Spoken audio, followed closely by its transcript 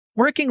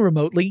Working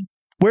remotely,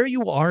 where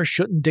you are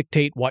shouldn't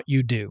dictate what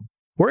you do.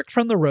 Work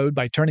from the road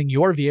by turning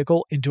your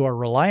vehicle into a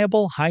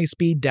reliable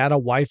high-speed data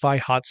Wi-Fi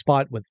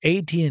hotspot with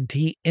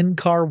AT&T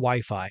in-car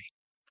Wi-Fi.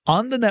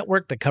 On the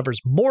network that covers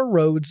more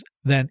roads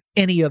than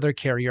any other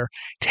carrier,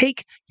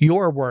 take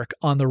your work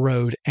on the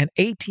road and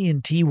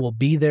AT&T will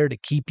be there to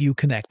keep you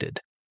connected.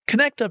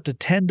 Connect up to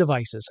 10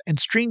 devices and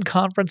stream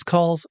conference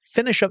calls,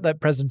 finish up that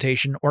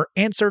presentation, or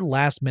answer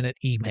last-minute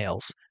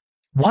emails.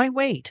 Why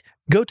wait?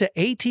 Go to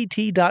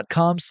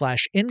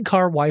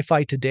att.com/in-car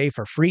Wi-Fi today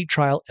for free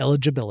trial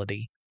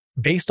eligibility.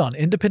 Based on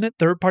independent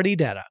third-party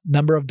data,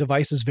 number of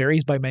devices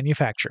varies by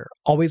manufacturer.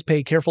 Always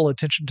pay careful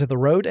attention to the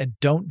road and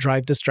don't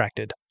drive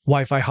distracted.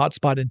 Wi-Fi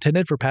hotspot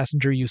intended for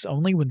passenger use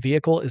only when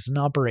vehicle is in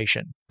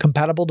operation.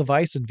 Compatible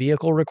device and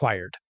vehicle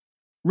required.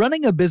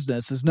 Running a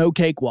business is no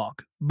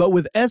cakewalk, but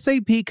with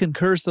SAP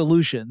Concur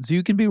Solutions,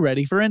 you can be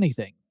ready for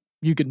anything.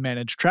 You can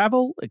manage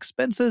travel,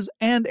 expenses,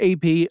 and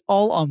AP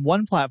all on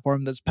one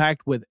platform that's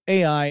packed with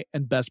AI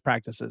and best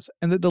practices,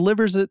 and that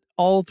delivers it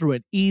all through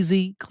an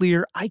easy,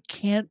 clear, I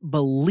can't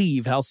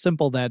believe how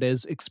simple that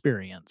is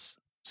experience.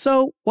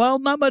 So, while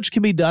not much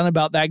can be done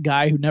about that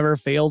guy who never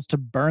fails to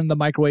burn the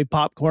microwave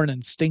popcorn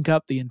and stink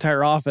up the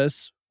entire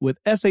office, with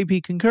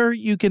SAP Concur,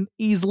 you can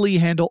easily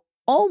handle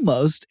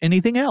almost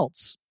anything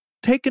else.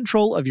 Take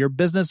control of your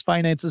business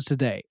finances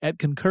today at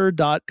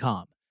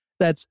Concur.com.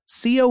 That's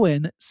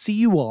CONCUR.com.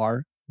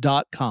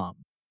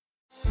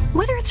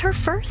 Whether it's her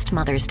first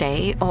Mother's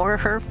Day or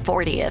her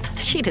 40th,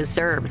 she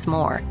deserves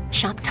more.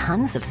 Shop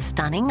tons of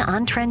stunning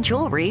on-trend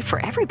jewelry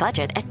for every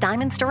budget at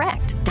Diamonds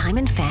Direct.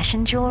 Diamond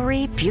fashion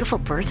jewelry, beautiful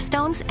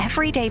birthstones,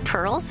 everyday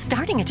pearls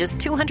starting at just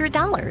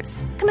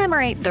 $200.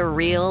 Commemorate the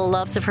real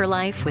loves of her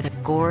life with a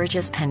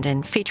gorgeous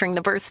pendant featuring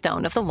the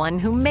birthstone of the one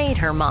who made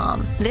her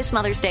mom. This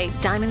Mother's Day,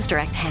 Diamonds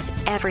Direct has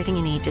everything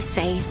you need to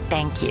say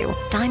thank you.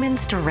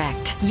 Diamonds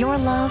Direct. Your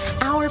love,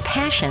 our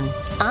passion.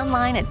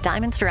 Online at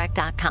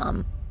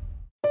diamondsdirect.com.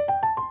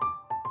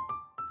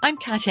 I'm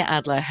Katya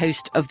Adler,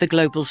 host of The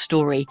Global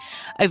Story.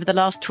 Over the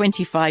last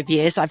 25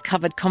 years, I've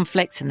covered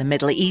conflicts in the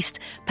Middle East,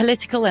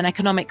 political and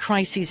economic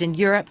crises in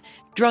Europe,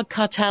 drug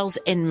cartels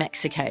in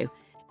Mexico.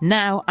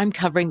 Now I'm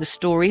covering the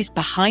stories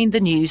behind the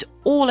news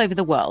all over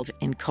the world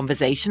in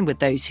conversation with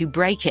those who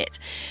break it.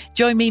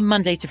 Join me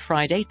Monday to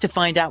Friday to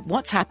find out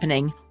what's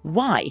happening,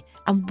 why,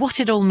 and what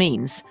it all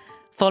means.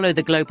 Follow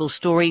The Global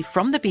Story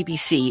from the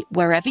BBC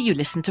wherever you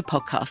listen to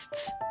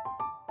podcasts.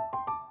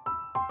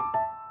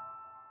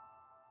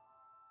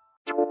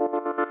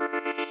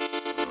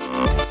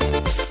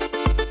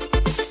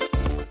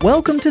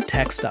 Welcome to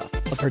Tech Stuff,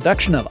 a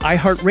production of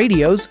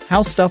iHeartRadio's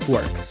How Stuff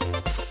Works.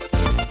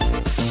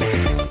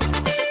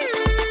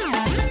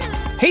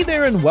 Hey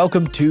there and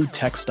welcome to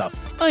Tech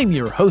Stuff. I'm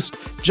your host,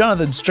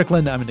 Jonathan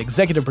Strickland. I'm an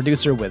executive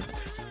producer with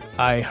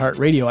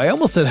iHeartRadio. I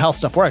almost said How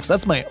Stuff Works.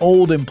 That's my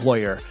old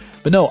employer.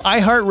 But no,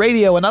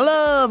 iHeartRadio, and I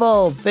love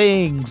all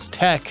things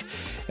tech.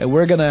 And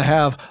we're going to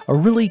have a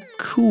really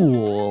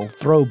cool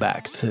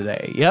throwback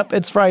today. Yep,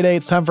 it's Friday.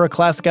 It's time for a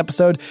classic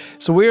episode.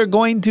 So we're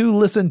going to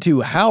listen to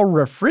how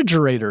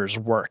refrigerators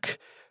work.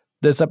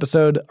 This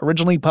episode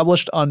originally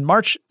published on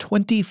March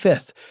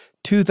 25th,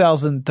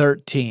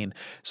 2013.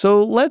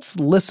 So let's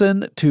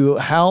listen to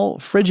how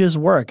fridges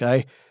work.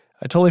 I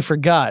totally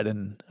forgot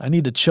and I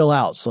need to chill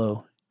out.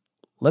 So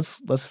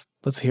let's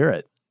hear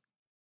it.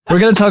 We're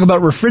going to talk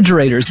about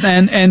refrigerators.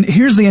 And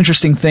here's the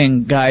interesting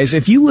thing, guys.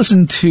 If you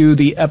listen to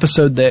the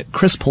episode that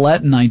Chris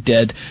Pollette and I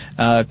did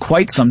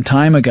quite some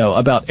time ago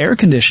about air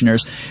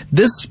conditioners,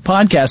 this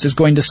podcast is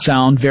going to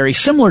sound very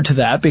similar to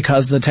that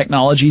because the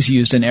technologies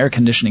used in air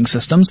conditioning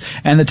systems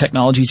and the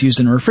technologies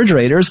used in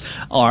refrigerators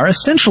are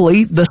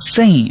essentially the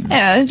same.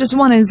 Yeah, just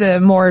one is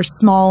more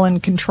small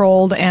and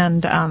controlled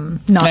and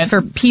not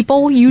for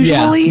people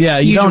usually. Yeah,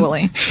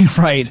 usually.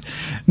 Right.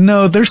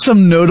 No, there's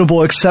some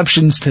notable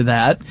exceptions to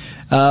that.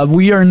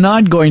 We are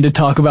not going to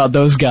talk about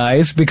those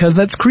guys because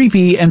that's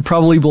creepy and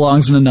probably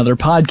belongs in another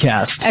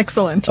podcast.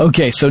 Excellent.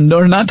 Okay, so no,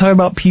 we're not talking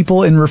about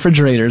people in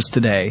refrigerators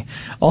today.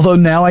 Although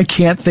now I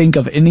can't think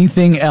of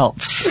anything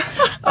else.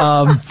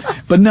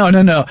 But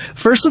no.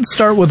 First, let's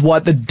start with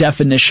what the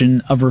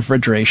definition of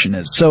refrigeration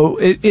is. So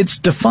it's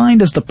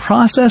defined as the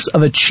process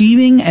of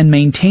achieving and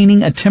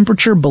maintaining a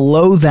temperature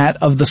below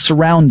that of the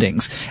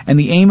surroundings. And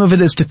the aim of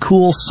it is to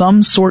cool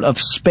some sort of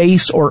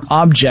space or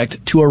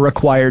object to a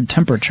required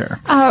temperature.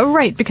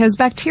 Right, because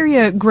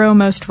bacteria grow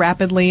most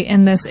rapidly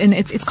in this, and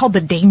it's called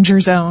the danger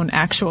zone,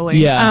 actually.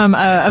 Yeah.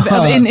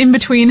 In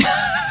between.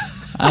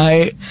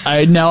 I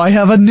now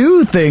have a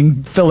new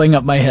thing filling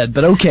up my head,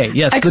 but okay,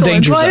 yes, excellent. The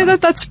danger zone.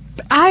 That's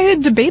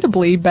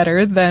debatably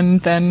better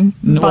than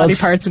body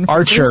parts and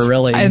Archer,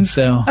 really.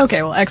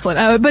 Okay, well,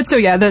 excellent. But so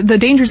yeah, the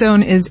danger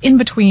zone is in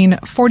between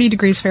 40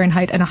 degrees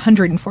Fahrenheit and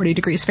 140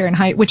 degrees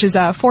Fahrenheit, which is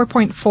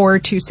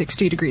 4.4 to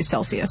 60 degrees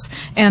Celsius.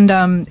 And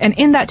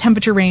in that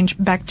temperature range,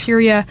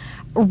 bacteria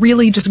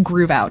really just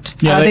groove out.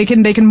 Yeah, they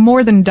can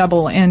more than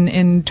double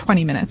in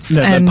 20 minutes.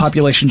 The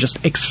population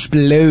just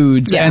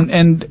explodes. Yeah.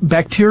 And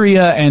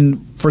bacteria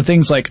and for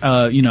things like,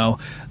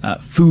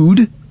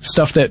 food,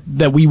 stuff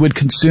that we would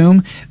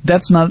consume,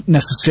 that's not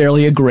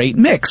necessarily a great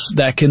mix.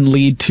 That can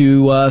lead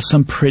to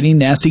some pretty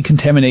nasty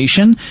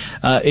contamination.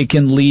 It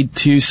can lead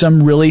to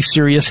some really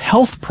serious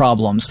health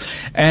problems.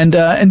 And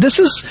this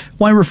is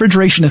why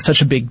refrigeration is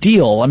such a big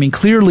deal. I mean,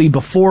 clearly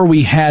before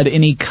we had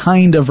any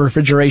kind of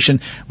refrigeration,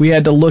 we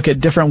had to look at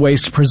different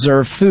ways to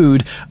preserve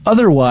food.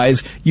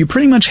 Otherwise, you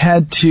pretty much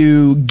had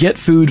to get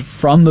food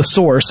from the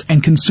source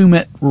and consume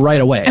it right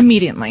away.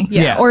 Immediately,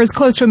 yeah. Or as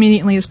close to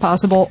immediately as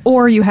possible.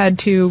 Or you had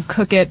to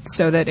cook it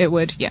so that it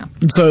would,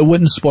 so it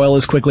wouldn't spoil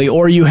as quickly.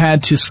 Or you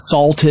had to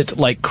salt it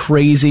like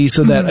crazy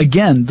so that,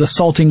 again, the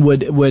salting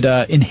would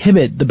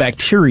inhibit the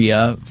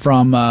bacteria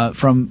from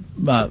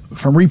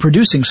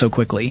reproducing so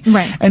quickly.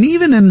 Right. And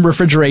even in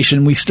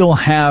refrigeration, we still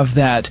have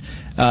that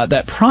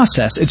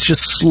process. It's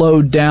just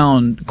slowed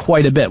down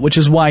quite a bit, which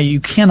is why you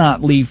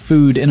cannot leave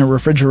food in a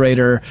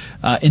refrigerator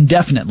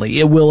indefinitely.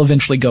 It will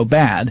eventually go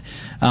bad.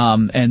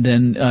 And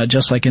then,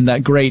 just like in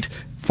that great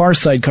Far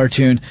Side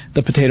cartoon,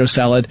 the potato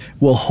salad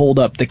will hold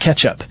up the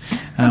ketchup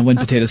when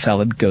potato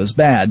salad goes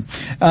bad.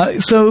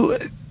 So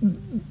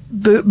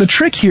the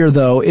trick here,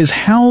 though, is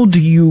how do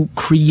you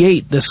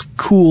create this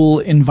cool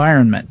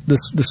environment,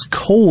 this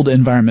cold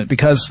environment?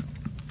 Because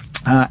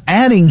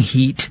adding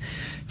heat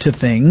to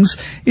things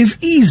is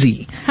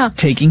easy.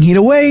 Taking heat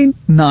away,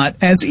 not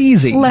as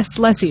easy.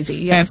 Less easy,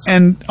 yes.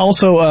 And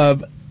also,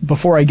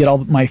 before I get all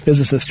my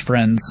physicist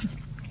friends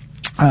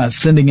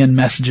sending in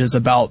messages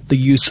about the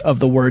use of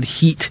the word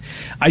heat,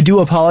 I do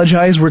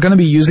apologize. We're going to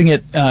be using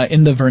it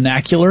in the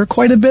vernacular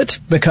quite a bit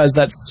because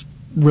that's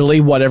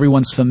really what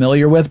everyone's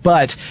familiar with.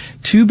 But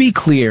to be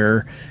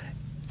clear,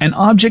 an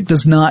object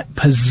does not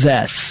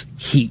possess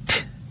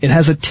heat. It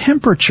has a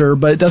temperature,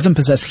 but it doesn't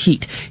possess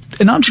heat.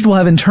 An object will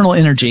have internal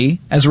energy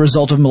as a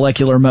result of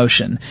molecular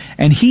motion.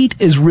 And heat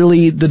is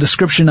really the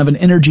description of an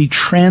energy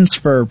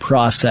transfer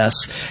process.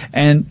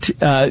 And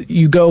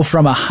you go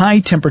from a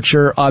high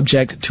temperature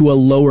object to a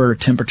lower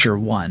temperature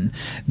one.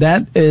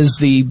 That is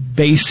the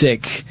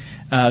basic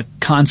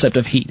concept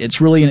of heat. It's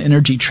really an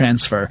energy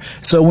transfer.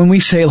 So when we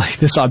say like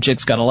this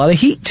object's got a lot of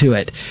heat to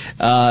it,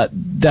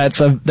 that's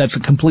a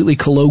completely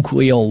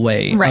colloquial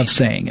way of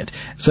saying it.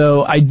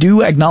 So I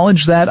do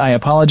acknowledge that. I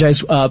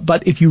apologize.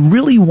 But if you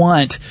really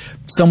want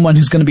someone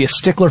who's going to be a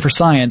stickler for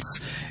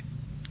science,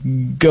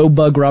 go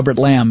bug Robert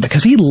Lamb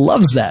because he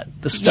loves that.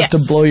 The stuff to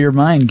blow your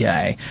mind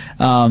guy.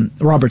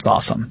 Robert's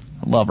awesome.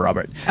 I love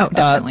Robert. Oh,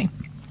 definitely.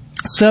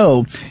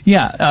 So,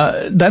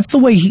 that's the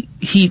way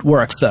heat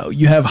works, though.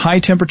 You have high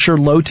temperature,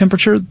 low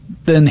temperature,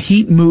 then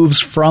heat moves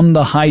from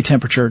the high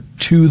temperature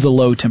to the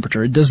low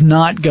temperature. It does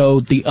not go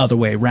the other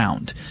way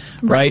around,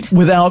 right?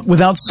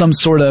 Without some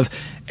sort of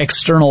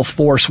external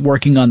force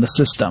working on the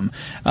system.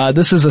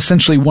 This is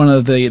essentially one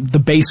of the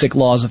basic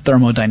laws of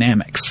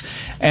thermodynamics.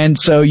 And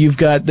so you've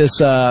got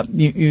this,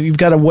 you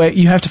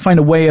have to find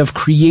a way of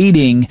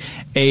creating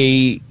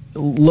a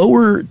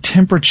lower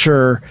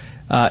temperature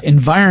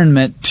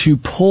environment to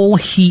pull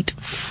heat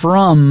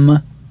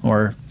from,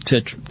 or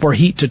for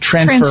heat to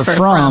transfer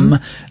from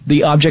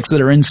the objects that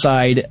are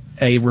inside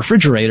a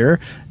refrigerator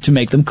to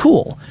make them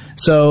cool.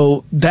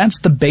 So that's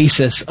the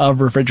basis of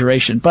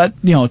refrigeration. But,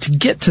 to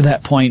get to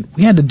that point,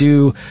 we had to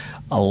do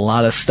a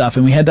lot of stuff,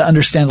 and we had to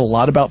understand a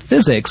lot about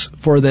physics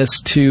for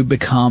this to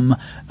become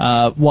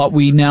what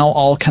we now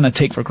all kind of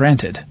take for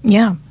granted.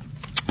 Yeah.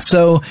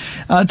 So,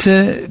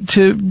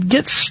 to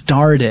get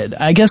started,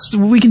 I guess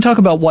we can talk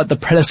about what the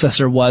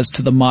predecessor was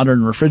to the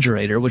modern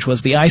refrigerator, which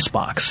was the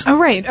icebox. Oh,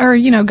 right. Or,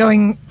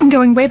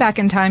 going way back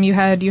in time, you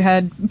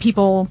had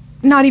people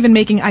not even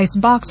making ice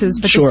boxes,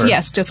 but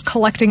just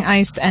collecting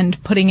ice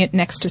and putting it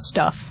next to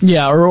stuff.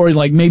 Yeah, or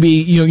like maybe,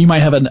 you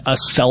might have a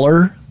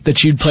cellar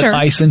that you'd put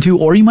ice into,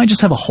 or you might just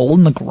have a hole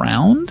in the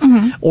ground,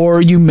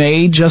 or you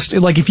may just,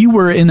 like if you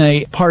were in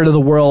a part of the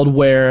world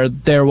where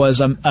there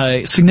was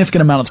a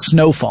significant amount of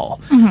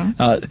snowfall,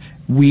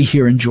 we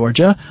here in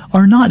Georgia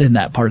are not in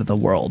that part of the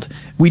world.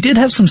 We did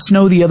have some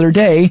snow the other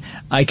day.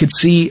 I could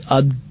see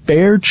a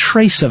bare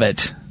trace of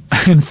it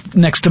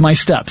next to my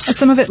steps.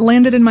 Some of it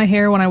landed in my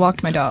hair when I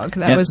walked my dog.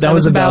 That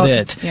was about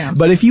it. Yeah.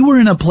 But if you were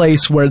in a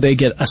place where they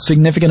get a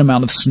significant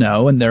amount of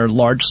snow and there are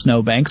large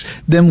snow banks,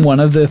 then one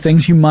of the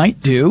things you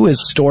might do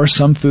is store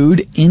some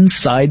food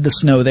inside the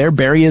snow there,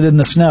 bury it in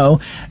the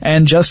snow,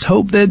 and just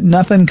hope that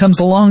nothing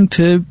comes along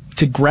to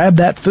grab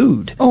that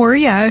food. Or,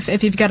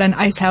 if you've got an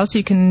ice house,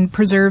 you can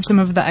preserve some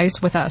of the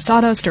ice with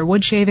sawdust or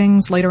wood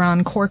shavings. Later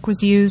on, cork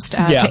was used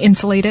to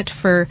insulate it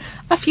for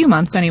a few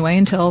months anyway,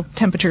 until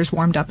temperatures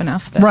warmed up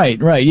enough. Right.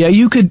 Yeah,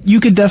 you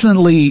could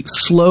definitely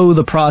slow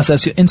the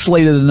process,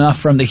 insulate it enough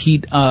from the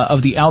heat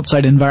of the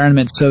outside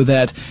environment so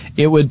that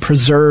it would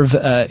preserve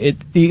it.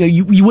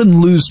 You wouldn't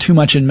lose too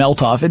much in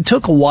melt off. It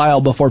took a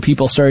while before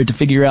people started to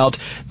figure out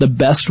the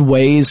best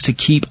ways to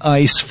keep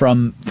ice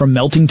from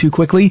melting too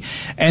quickly.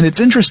 And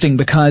it's interesting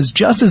because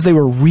just as they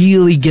were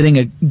really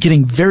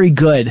getting very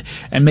good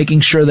and making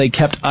sure they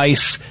kept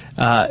ice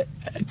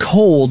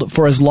cold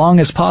for as long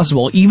as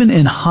possible, even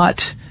in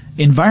hot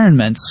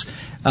environments,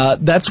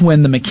 that's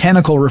when the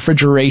mechanical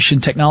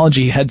refrigeration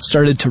technology had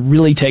started to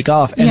really take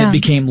off, and it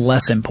became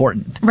less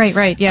important.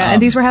 Right, yeah.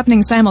 And these were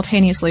happening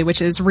simultaneously,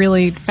 which is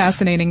really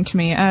fascinating to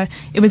me.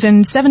 It was in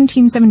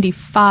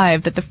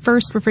 1775 that the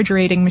first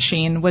refrigerating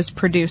machine was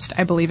produced.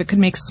 I believe it could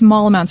make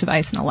small amounts of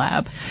ice in a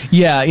lab.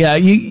 Yeah.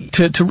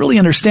 To really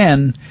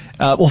understand,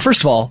 well,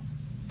 first of all,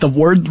 the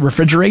word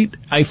refrigerate,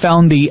 I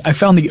found the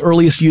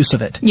earliest use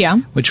of it. Yeah.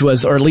 Which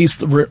was, or at least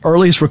the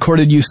earliest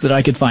recorded use that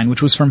I could find,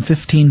 which was from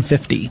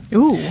 1550.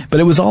 Ooh.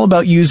 But it was all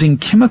about using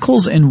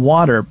chemicals in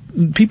water.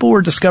 People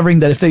were discovering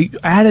that if they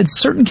added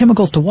certain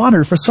chemicals to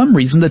water, for some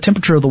reason, the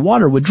temperature of the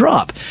water would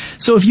drop.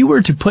 So if you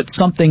were to put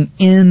something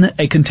in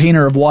a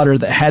container of water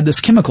that had this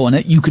chemical in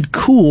it, you could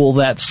cool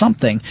that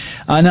something.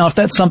 Now, if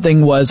that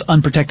something was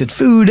unprotected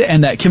food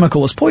and that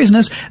chemical was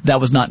poisonous,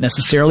 that was not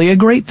necessarily a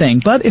great thing.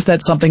 But if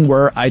that something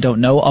were, I don't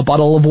know, a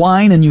bottle of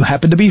wine and you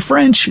happen to be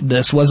French,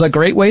 this was a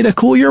great way to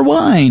cool your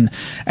wine.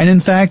 And in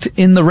fact,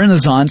 in the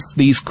Renaissance,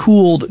 these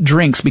cooled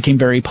drinks became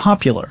very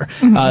popular,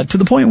 to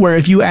the point where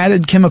if you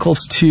added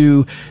chemicals to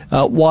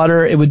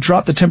water, it would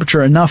drop the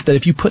temperature enough that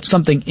if you put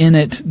something in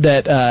it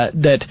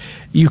that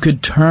you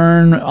could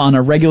turn on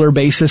a regular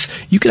basis,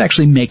 you could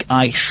actually make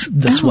ice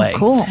this way.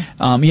 Cool.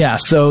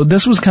 So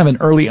this was kind of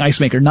an early ice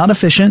maker. Not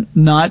efficient,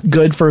 not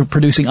good for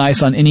producing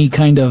ice on any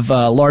kind of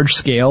large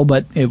scale,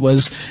 but it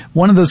was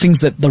one of those things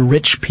that the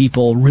rich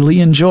people really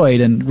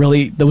enjoyed, and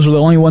really those were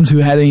the only ones who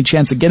had any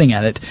chance of getting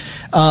at it.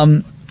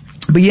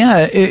 But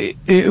yeah,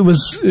 it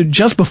was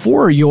just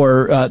before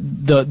your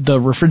the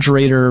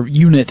refrigerator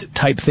unit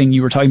type thing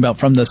you were talking about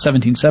from the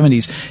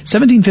 1770s.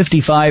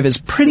 1755 is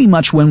pretty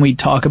much when we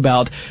talk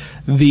about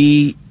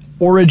the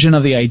origin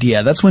of the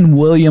idea. That's when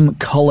William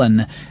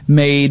Cullen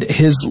made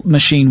his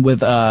machine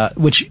with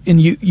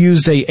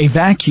used a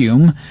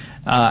vacuum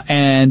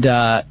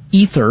and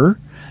ether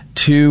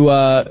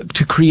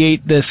to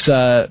create this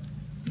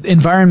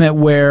environment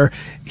where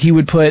he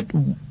would put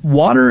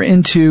water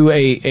into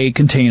a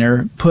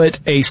container, put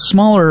a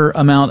smaller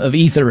amount of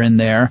ether in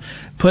there,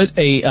 put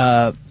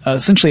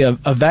essentially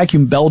a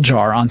vacuum bell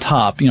jar on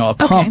top, a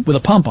pump with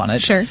a pump on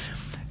it. Sure.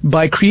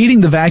 By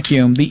creating the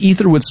vacuum, the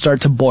ether would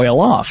start to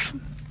boil off.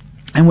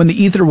 And when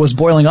the ether was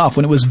boiling off,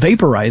 when it was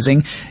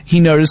vaporizing,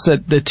 he noticed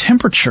that the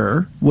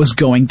temperature was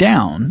going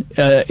down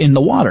in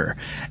the water.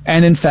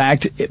 And in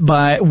fact,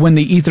 when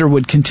the ether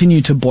would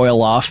continue to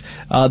boil off,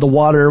 the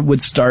water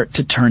would start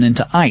to turn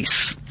into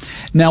ice.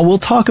 Now, we'll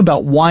talk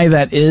about why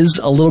that is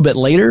a little bit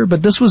later,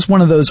 but this was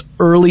one of those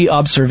early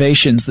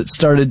observations that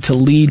started to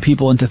lead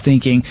people into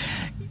thinking,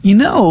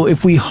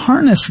 if we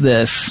harness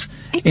this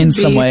in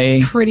some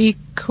way, pretty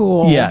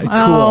cool. Yeah, cool.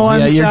 Oh,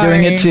 I'm you're sorry.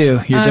 doing it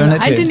too. You're doing it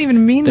too. I didn't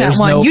even mean that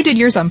one. You did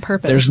yours on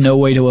purpose. There's no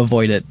way to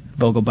avoid it.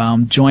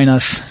 Vogelbaum, join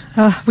us.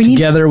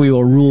 Together we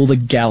will rule the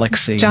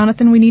galaxy.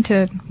 Jonathan, we need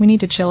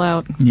to chill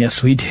out.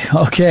 Yes, we do.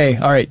 Okay.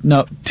 All right.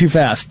 No, too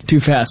fast. You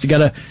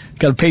gotta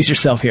pace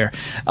yourself here.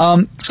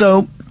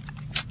 So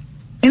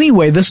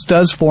anyway, this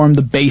does form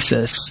the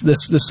basis,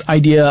 this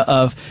idea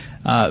of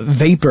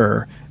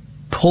vapor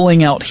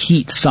pulling out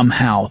heat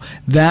somehow.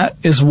 That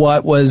is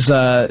what was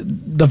the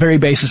very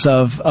basis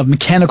of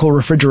mechanical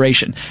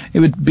refrigeration. It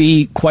would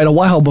be quite a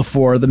while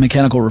before the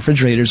mechanical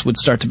refrigerators would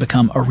start to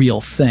become a real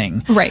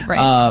thing. Right.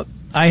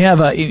 I have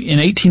in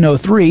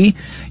 1803,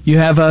 you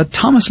have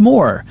Thomas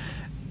More.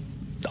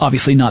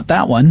 Obviously not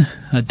that one,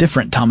 a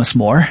different Thomas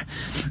More.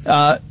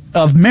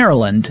 Of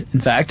Maryland,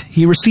 in fact.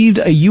 He received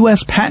a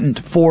U.S.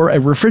 patent for a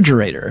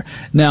refrigerator.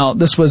 Now,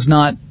 this was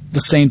not the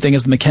same thing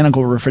as the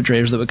mechanical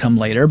refrigerators that would come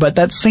later, but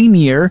that same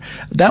year,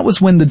 that was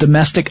when the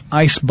domestic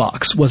ice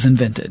box was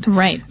invented.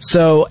 Right.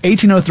 So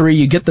 1803,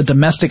 you get the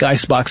domestic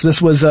ice box.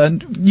 This was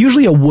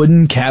usually a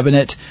wooden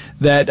cabinet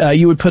that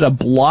you would put a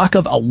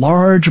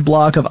large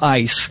block of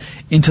ice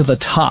into the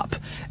top,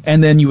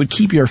 and then you would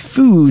keep your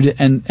food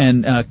and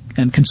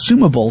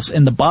consumables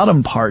in the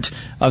bottom part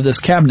of this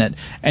cabinet,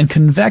 and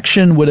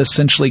convection would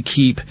essentially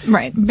keep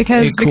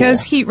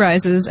because heat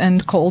rises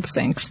and cold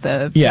sinks.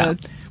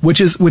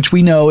 Which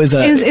we know is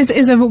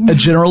a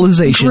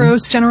generalization.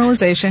 Gross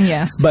generalization,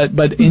 yes.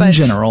 But in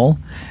general,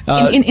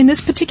 in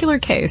this particular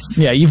case,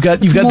 you've got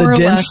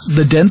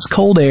the dense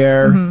cold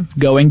air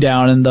going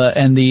down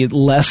and the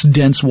less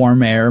dense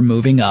warm air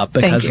moving up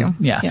because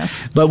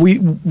Yes. But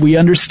we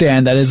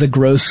understand that is a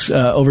gross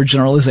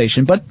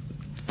overgeneralization, but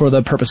for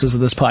the purposes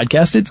of this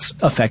podcast, it's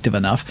effective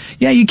enough.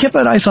 Yeah, you kept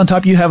that ice on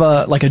top. You have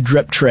a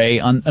drip tray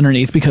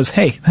underneath because,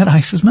 hey, that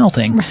ice is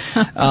melting.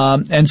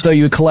 And so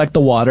you would collect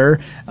the water,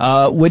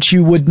 which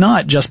you would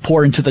not just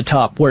pour into the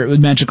top where it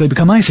would magically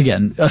become ice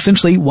again.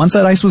 Essentially, once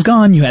that ice was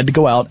gone, you had to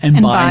go out and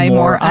buy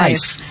more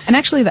ice. And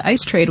actually, the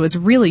ice trade was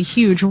really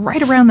huge.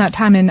 Right around that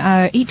time in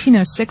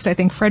 1806, I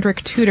think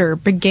Frederick Tudor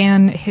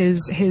began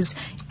his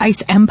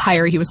ice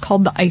empire. He was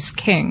called the Ice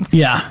King.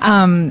 Yeah.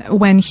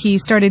 When he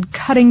started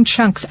cutting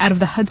chunks out of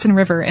the Hudson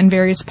River in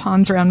various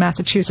ponds around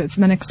Massachusetts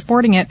and then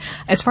exporting it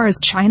as far as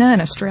China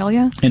and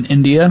Australia. In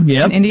India,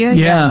 yeah. In India,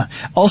 yeah.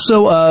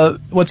 Also,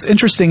 what's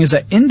interesting is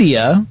that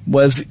India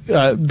was,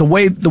 the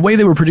way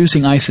they were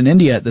producing ice in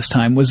India at this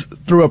time was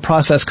through a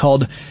process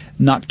called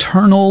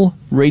nocturnal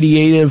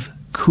radiative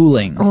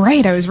cooling.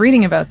 Right, I was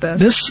reading about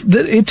this.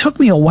 It took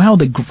me a while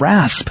to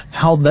grasp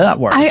how that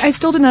worked. I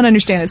still did not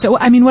understand it. So,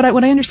 I mean, what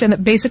I understand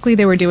that basically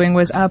they were doing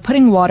was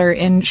putting water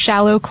in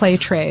shallow clay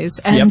trays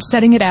and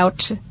setting it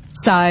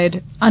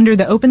outside under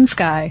the open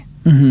sky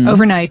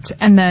overnight,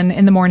 and then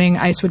in the morning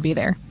ice would be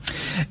there.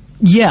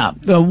 Yeah.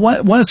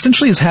 What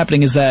essentially is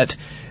happening is that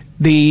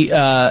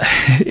there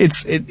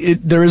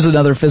is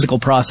another physical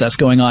process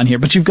going on here,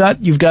 but you've got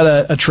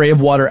a tray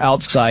of water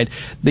outside.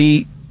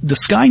 The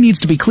sky needs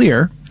to be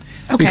clear.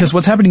 Okay. Because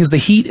what's happening is the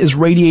heat is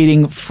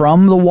radiating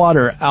from the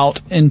water out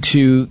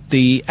into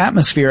the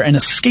atmosphere and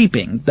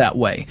escaping that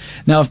way.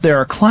 Now, if there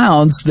are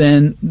clouds,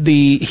 then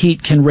the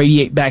heat can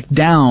radiate back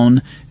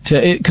down to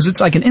it, because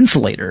it's like an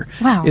insulator.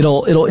 Wow.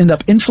 It'll end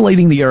up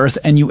insulating the earth,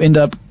 and you end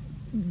up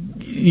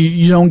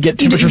you don't get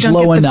temperatures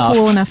low enough.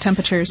 Cool enough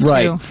temperatures,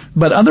 right. too.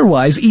 But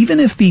otherwise, even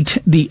if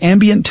the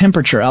ambient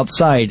temperature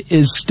outside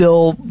is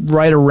still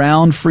right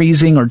around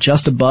freezing or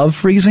just above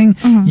freezing,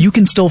 you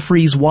can still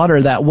freeze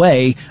water that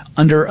way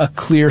under a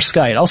clear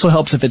sky. It also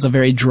helps if it's a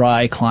very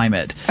dry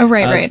climate. Oh,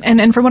 right.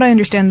 And from what I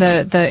understand,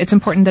 it's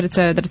important that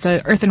it's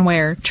a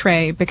earthenware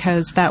tray,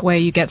 because that way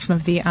you get some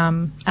of the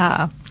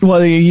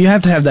well, you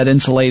have to have that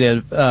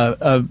insulated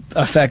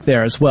effect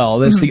there as well.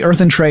 There's the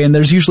earthen tray, and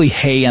there's usually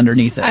hay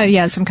underneath it.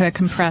 Yeah, some kind of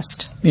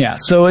compressed. Yeah,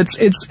 so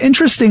it's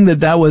interesting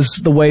that was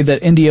the way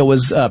that India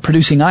was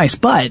producing ice,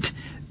 but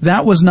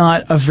that was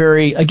not a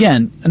very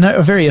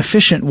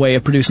efficient way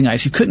of producing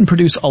ice. You couldn't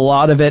produce a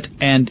lot of it,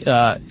 and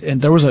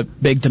there was a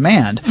big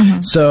demand.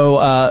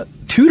 So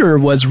Tudor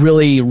was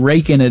really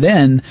raking it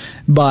in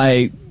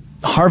by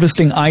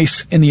harvesting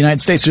ice in the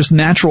United States, just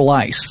natural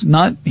ice.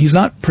 He's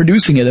not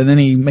producing it in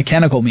any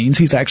mechanical means.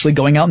 He's actually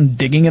going out and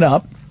digging it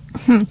up,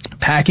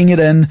 packing it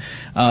in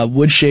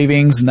wood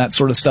shavings and that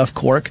sort of stuff,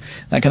 cork,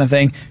 that kind of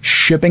thing,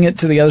 shipping it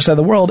to the other side of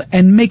the world,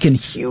 and making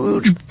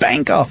huge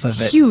bank off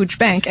of it. Huge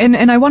bank.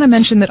 And I want to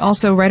mention that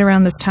also right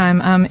around this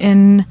time,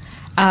 in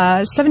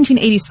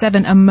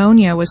 1787,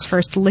 ammonia was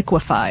first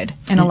liquefied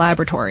in a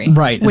laboratory.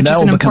 Right, which and is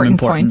that an will become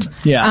important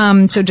point.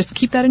 Yeah. So just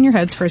keep that in your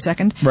heads for a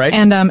second. Right.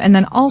 And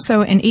then also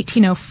in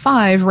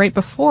 1805, right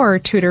before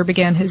Tudor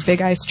began his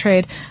big ice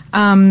trade,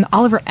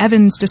 Oliver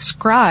Evans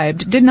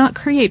did not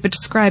create, but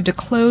described a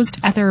closed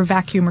ether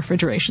vacuum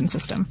refrigeration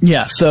system.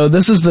 Yeah, so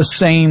this is the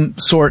same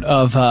sort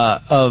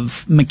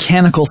of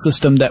mechanical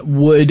system that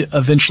would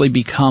eventually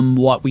become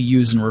what we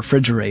use in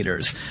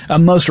refrigerators.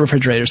 Most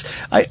refrigerators.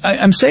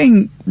 I'm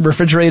saying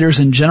refrigerators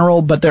in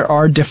general, but there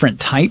are different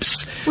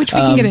types. Which we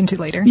can get into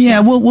later.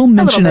 Yeah, we'll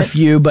mention a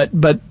few, but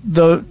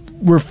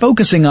we're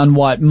focusing on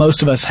what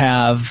most of us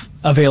have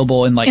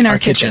available in our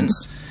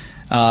kitchens.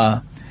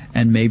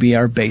 And maybe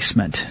our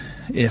basement.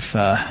 If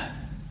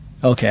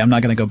okay, I'm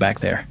not going to go back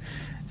there.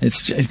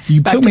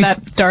 You back took to me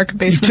that dark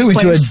basement. You took me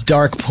to a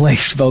dark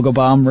place,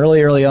 Vogelbaum,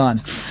 really early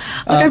on.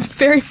 I'm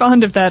very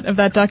fond of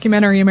that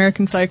documentary,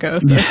 American Psycho.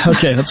 So. Yeah,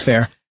 okay, that's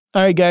fair.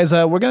 All right, guys,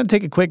 we're going to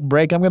take a quick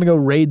break. I'm going to go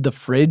raid the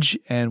fridge,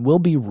 and we'll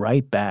be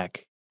right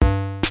back.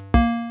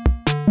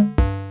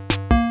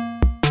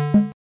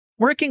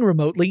 Working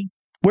remotely,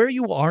 where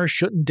you are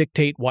shouldn't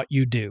dictate what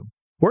you do.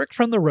 Work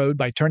from the road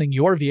by turning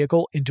your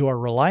vehicle into a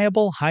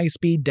reliable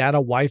high-speed data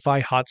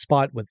Wi-Fi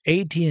hotspot with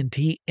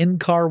AT&T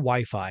in-car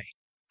Wi-Fi.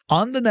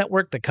 On the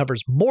network that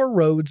covers more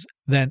roads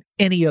than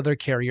any other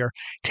carrier,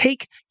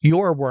 take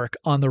your work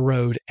on the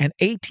road, and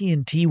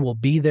AT&T will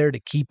be there to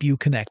keep you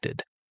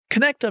connected.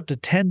 Connect up to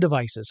 10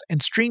 devices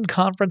and stream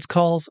conference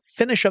calls,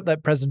 finish up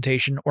that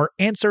presentation, or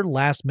answer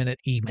last-minute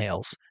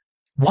emails.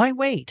 Why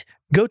wait?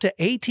 Go to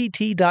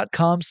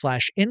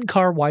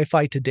att.com/in-car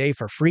Wi-Fi today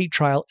for free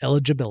trial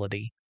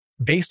eligibility.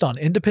 Based on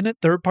independent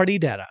third-party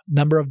data,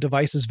 number of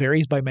devices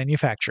varies by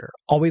manufacturer.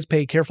 Always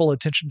pay careful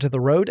attention to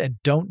the road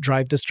and don't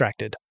drive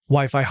distracted.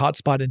 Wi-Fi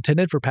hotspot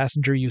intended for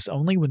passenger use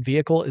only when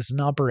vehicle is in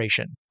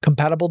operation.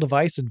 Compatible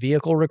device and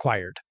vehicle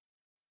required.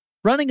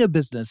 Running a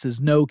business is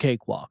no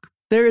cakewalk.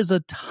 There is a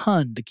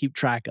ton to keep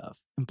track of.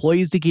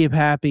 Employees to keep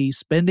happy,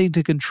 spending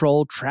to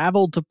control,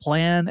 travel to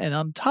plan, and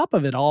on top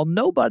of it all,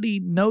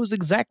 nobody knows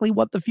exactly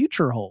what the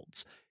future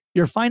holds.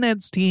 Your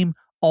finance team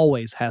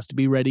always has to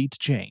be ready to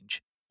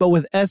change. But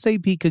with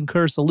SAP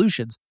Concur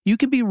Solutions, you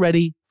can be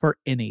ready for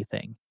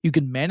anything. You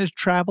can manage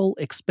travel,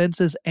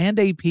 expenses, and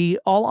AP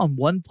all on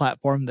one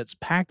platform that's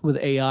packed with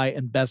AI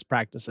and best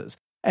practices,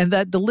 and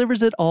that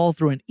delivers it all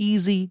through an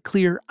easy,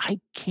 clear, I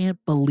can't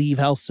believe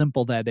how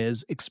simple that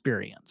is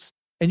experience.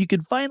 And you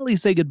can finally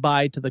say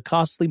goodbye to the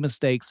costly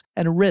mistakes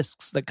and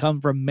risks that come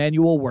from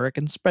manual work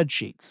and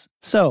spreadsheets.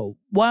 So,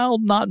 while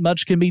not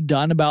much can be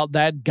done about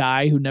that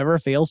guy who never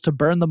fails to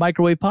burn the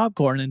microwave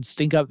popcorn and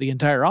stink up the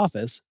entire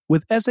office,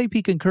 with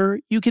SAP Concur,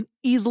 you can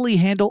easily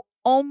handle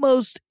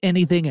almost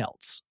anything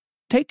else.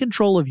 Take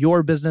control of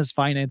your business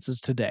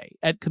finances today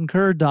at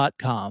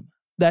Concur.com.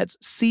 That's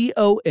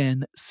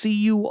CONCUR.com.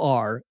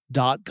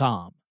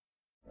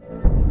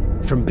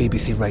 From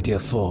BBC Radio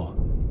 4,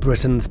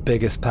 Britain's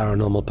biggest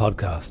paranormal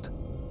podcast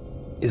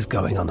is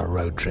going on a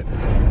road trip.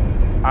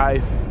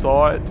 I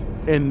thought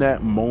in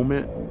that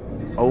moment,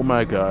 oh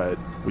my God,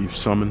 we've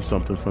summoned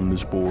something from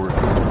this board.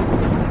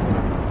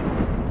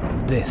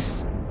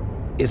 This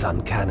is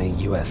Uncanny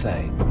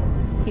USA.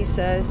 He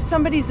says,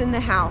 somebody's in the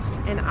house,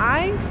 and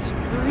I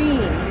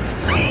screamed.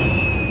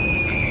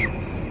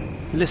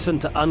 Listen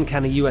to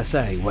Uncanny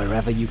USA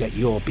wherever you get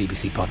your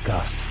BBC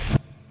podcasts,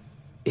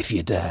 if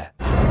you dare.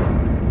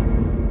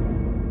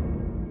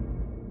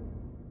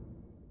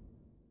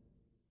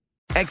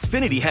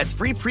 Xfinity has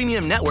free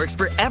premium networks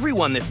for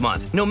everyone this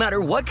month, no matter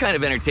what kind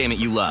of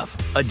entertainment you love.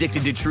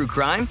 Addicted to true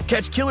crime?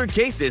 Catch killer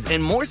cases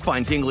and more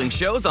spine-tingling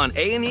shows on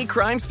A&E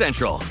Crime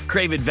Central.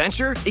 Crave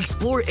adventure?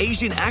 Explore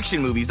Asian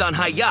action movies on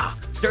Hi-Ya.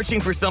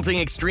 Searching for something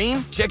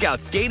extreme? Check out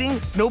skating,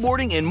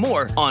 snowboarding, and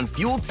more on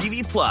Fuel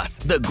TV Plus,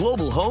 the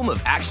global home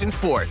of action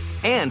sports.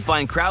 And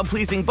find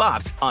crowd-pleasing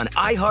bops on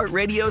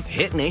iHeartRadio's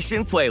Hit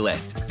Nation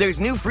playlist. There's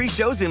new free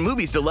shows and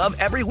movies to love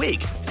every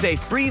week. Say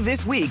free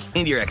this week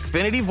in your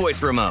Xfinity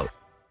voice remote.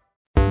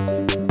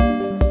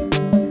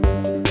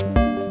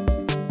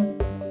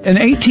 In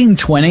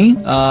 1820,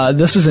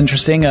 this is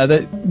interesting.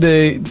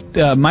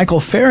 Michael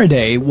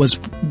Faraday was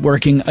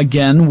working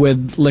again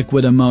with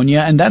liquid ammonia,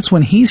 and that's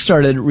when he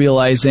started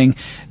realizing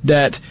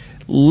that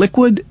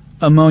liquid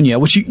ammonia,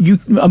 which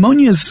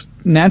ammonia is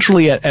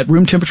naturally at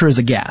room temperature as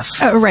a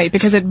gas. Right,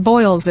 because it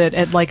boils it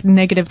at like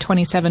negative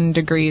 27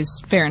 degrees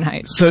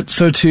Fahrenheit. So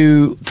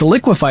to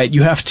liquefy it,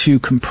 you have to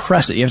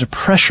compress it. You have to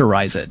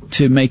pressurize it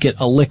to make it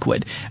a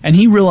liquid. And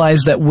he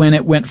realized that when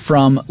it went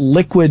from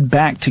liquid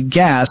back to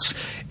gas,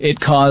 it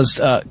caused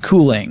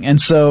cooling.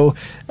 And so,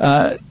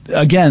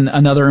 again,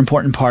 another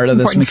important part of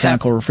this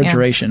mechanical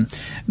refrigeration. Yeah.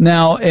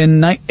 Now,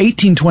 in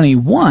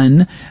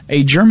 1821,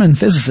 a German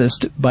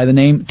physicist by the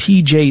name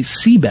T.J.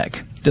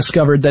 Seebeck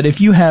discovered that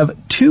if you have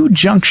two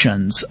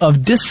junctions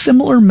of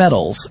dissimilar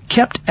metals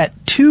kept at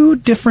two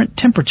different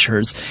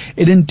temperatures,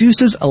 it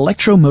induces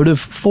electromotive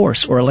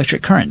force or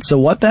electric current. So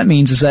what that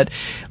means is that,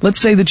 let's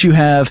say that you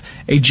have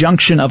a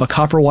junction of a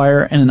copper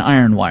wire and an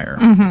iron wire,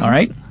 all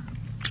right?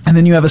 And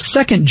then you have a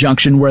second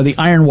junction where the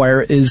iron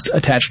wire is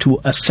attached to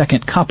a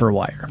second copper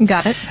wire.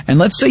 Got it. And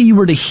let's say you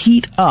were to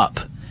heat up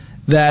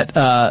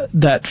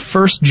that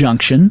first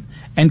junction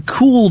and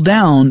cool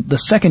down the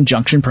second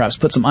junction, perhaps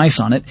put some ice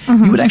on it,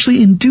 you would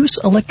actually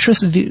induce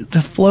electricity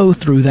to flow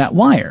through that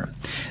wire.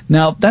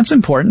 Now, that's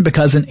important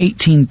because in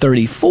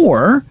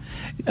 1834,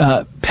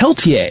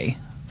 Peltier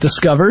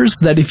discovers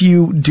that if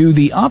you do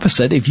the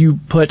opposite, if you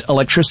put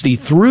electricity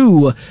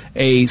through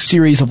a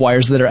series of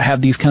wires that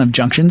have these kind of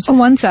junctions,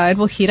 one side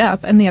will heat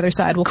up and the other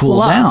side will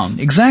cool down. Off.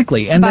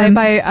 Exactly. And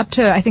by up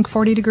to, I think,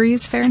 40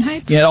 degrees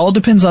Fahrenheit? Yeah, it all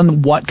depends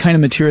on what kind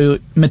of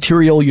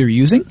material you're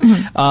using.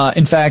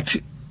 In fact,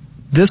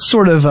 this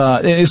sort of,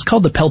 it's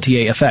called the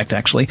Peltier effect,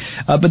 actually.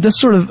 But this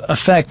sort of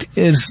effect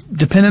is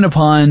dependent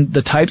upon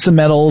the types of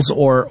metals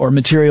or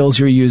materials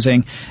you're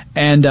using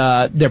and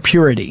their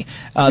purity.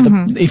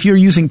 If you're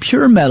using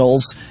pure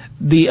metals,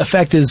 the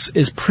effect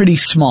is pretty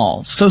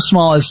small. So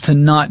small as to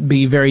not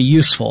be very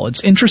useful.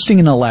 It's interesting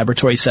in a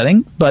laboratory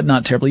setting, but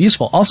not terribly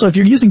useful. Also, if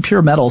you're using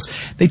pure metals,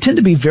 they tend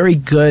to be very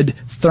good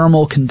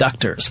thermal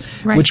conductors,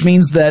 which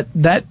means that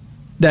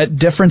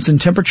difference in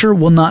temperature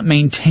will not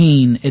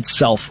maintain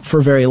itself for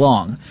very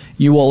long.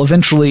 You will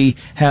eventually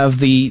have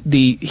the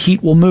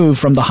heat will move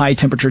from the high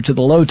temperature to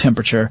the low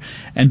temperature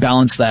and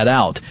balance that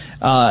out.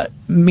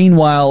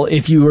 Meanwhile,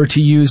 if you were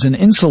to use an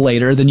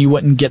insulator, then you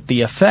wouldn't get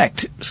the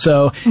effect.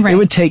 So it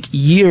would take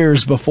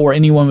years before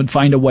anyone would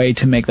find a way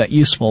to make that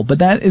useful. But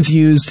that is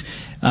used,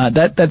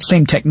 that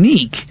same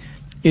technique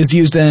is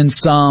used in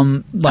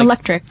some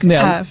electric,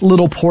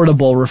 little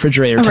portable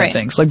refrigerator type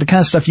things, like the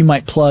kind of stuff you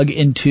might plug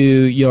into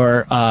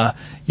your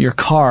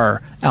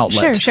car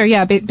outlet. Sure.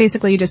 Yeah.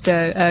 Basically, you just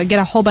get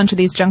a whole bunch of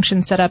these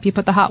junctions set up. You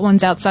put the hot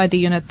ones outside the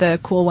unit, the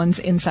cool ones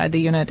inside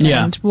the unit,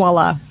 and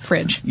voila,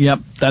 fridge. Yep,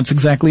 that's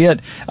exactly it.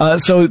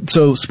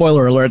 So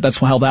spoiler alert, that's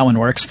how that one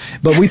works.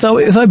 But we thought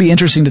it'd be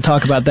interesting to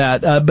talk about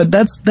that. But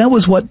that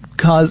was what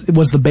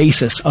was the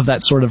basis of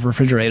that sort of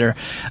refrigerator.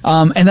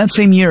 And that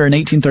same year, in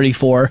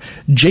 1834,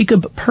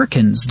 Jacob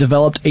Perkins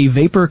developed a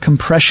vapor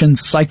compression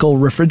cycle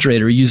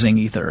refrigerator using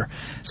ether.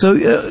 So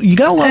you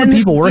got a lot of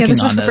people working on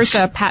this. This was the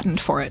first patent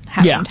for it.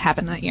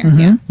 Happened that year.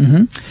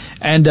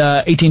 And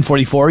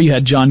 1844, you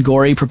had John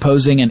Gorey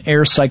proposing an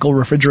air cycle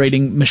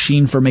refrigerating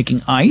machine for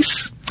making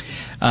ice.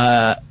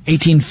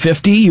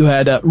 1850, you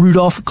had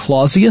Rudolf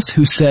Clausius,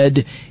 who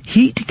said,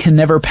 heat can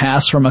never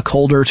pass from a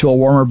colder to a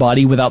warmer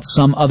body without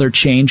some other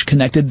change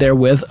connected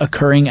therewith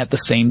occurring at the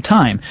same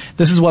time.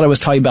 This is what I was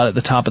talking about at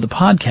the top of the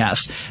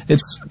podcast.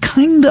 It's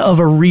kind of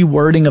a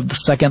rewording of the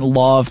second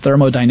law of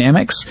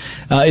thermodynamics.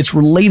 It's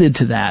related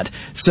to that.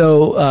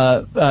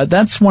 So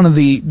that's one of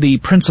the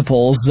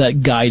principles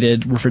that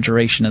guided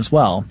refrigeration as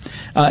well.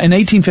 In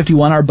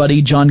 1851, our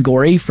buddy John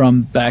Gorey,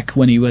 from back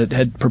when he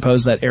had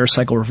proposed that air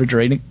cycle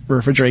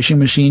refrigeration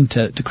machine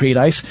to create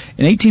ice.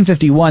 In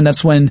 1851,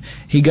 that's when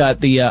he got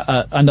the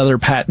another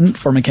patent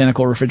for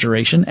mechanical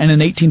refrigeration. And in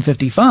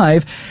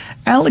 1855,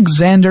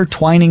 Alexander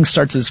Twining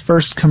starts his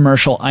first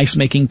commercial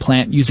ice-making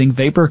plant using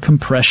vapor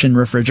compression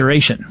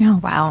refrigeration. Oh,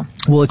 wow.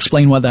 We'll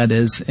explain what that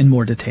is in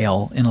more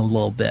detail in a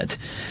little bit.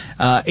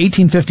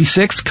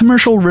 1856,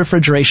 commercial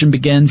refrigeration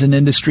begins in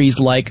industries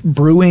like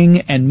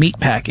brewing and meat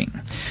packing.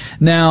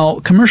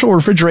 Now, commercial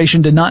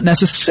refrigeration did not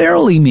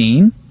necessarily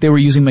mean they were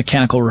using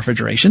mechanical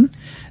refrigeration.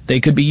 They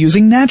could be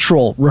using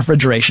natural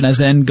refrigeration, as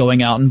in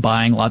going out and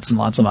buying lots and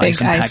lots of ice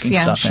and packing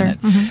stuff in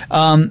it.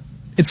 Mm-hmm.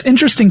 It's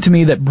interesting to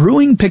me that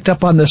brewing picked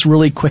up on this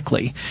really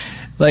quickly.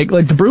 Like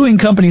the brewing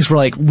companies were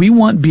like, we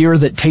want beer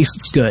that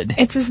tastes good.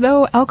 It's as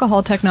though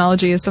alcohol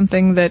technology is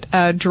something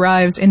that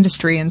drives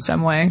industry in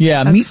some way.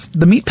 Yeah,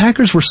 the meat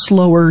packers were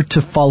slower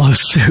to follow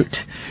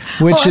suit,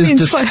 which is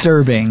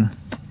disturbing.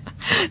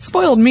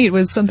 Spoiled meat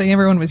was something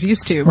everyone was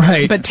used to.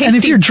 Right. But tasty. And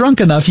if you're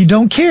drunk enough, you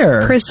don't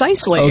care.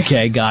 Precisely.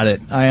 Okay, got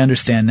it. I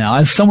understand now.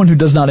 As someone who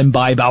does not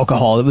imbibe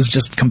alcohol, it was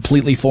just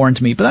completely foreign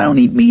to me. But I don't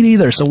eat meat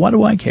either, so why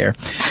do I care?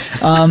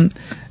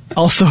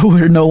 Also,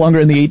 we're no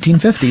longer in the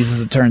 1850s, as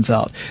it turns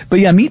out. But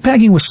yeah,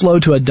 meatpacking was slow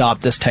to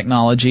adopt this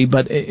technology,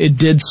 but it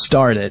did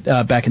start it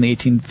back in the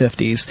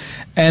 1850s.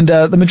 And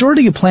the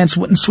majority of plants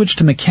wouldn't switch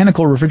to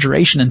mechanical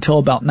refrigeration until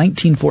about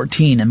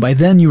 1914, and by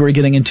then you were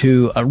getting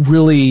into a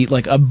really,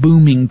 like, a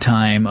booming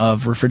time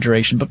of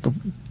refrigeration. But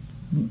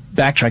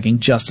backtracking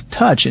just a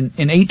touch, in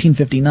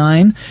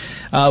 1859,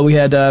 we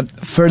had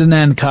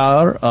Ferdinand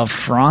Carr of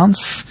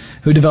France,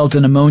 who developed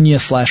an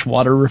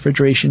ammonia/water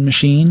refrigeration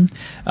machine.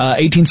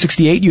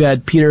 1868, you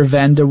had Peter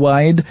van der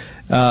Weyde.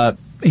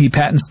 He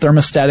patents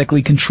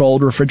thermostatically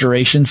controlled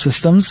refrigeration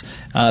systems.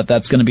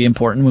 That's going to be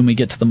important when we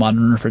get to the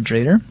modern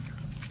refrigerator.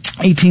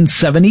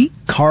 1870,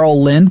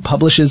 Carl Lind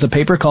publishes a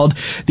paper called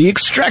The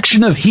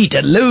Extraction of Heat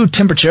at Low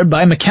Temperature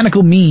by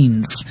Mechanical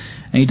Means.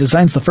 And he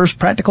designs the first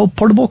practical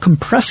portable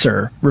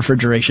compressor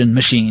refrigeration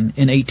machine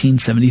in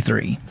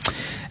 1873. In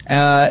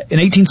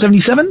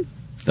 1877,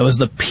 that was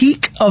the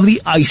peak of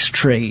the ice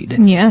trade.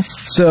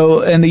 Yes.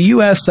 So in the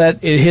U.S.,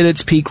 it hit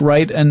its peak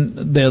right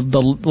in the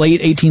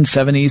late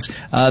 1870s.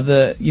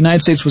 The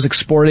United States was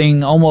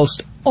exporting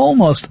almost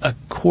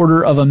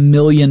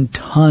 250,000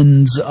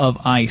 tons of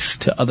ice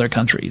to other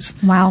countries.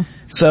 Wow.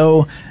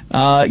 So,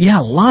 a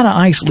lot of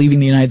ice leaving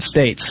the United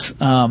States.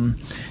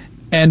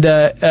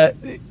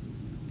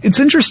 It's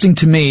interesting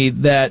to me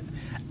that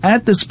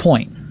at this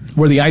point,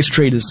 where the ice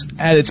trade is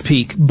at its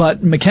peak,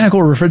 but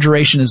mechanical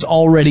refrigeration is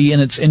already in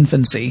its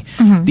infancy,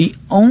 the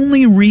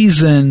only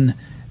reason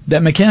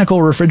that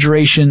mechanical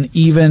refrigeration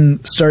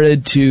even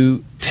started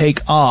to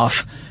take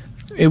off,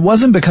 it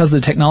wasn't because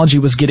the technology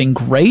was getting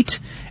great.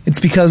 It's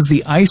because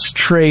the ice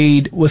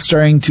trade was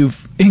starting to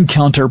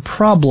encounter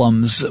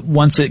problems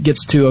once it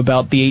gets to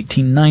about the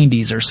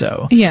 1890s or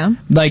so. Yeah.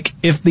 Like,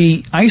 if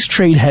the ice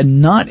trade had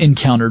not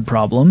encountered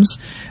problems,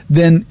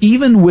 then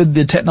even with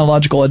the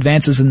technological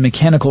advances in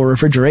mechanical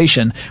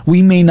refrigeration,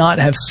 we may not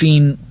have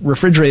seen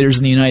refrigerators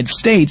in the United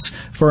States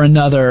for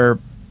another,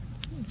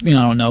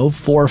 4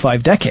 or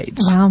 5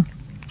 decades. Wow.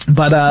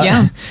 But,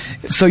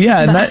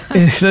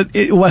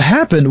 what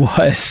happened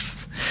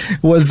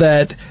was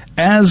that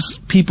as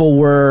people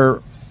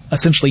were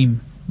essentially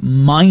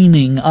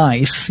mining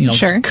ice,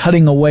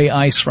 cutting away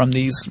ice from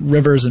these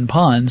rivers and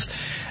ponds,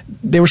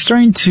 they were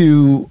starting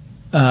to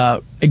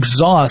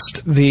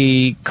exhaust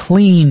the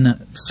clean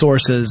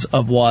sources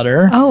of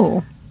water.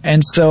 Oh.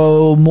 And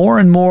so more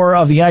and more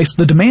of the ice,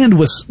 the demand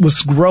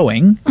was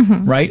growing,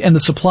 right? And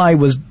the supply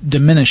was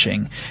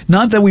diminishing.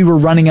 Not that we were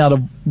running out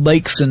of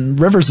lakes and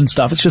rivers and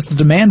stuff. It's just the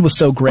demand was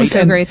so great.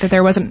 Great that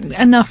there wasn't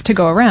enough to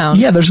go around.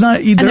 Yeah, there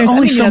are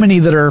only so many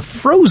that are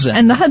frozen.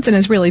 And the Hudson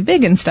is really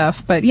big and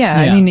stuff. But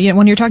I mean,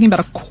 when you're talking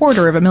about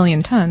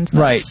 250,000 tons.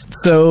 Right.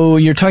 So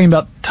you're talking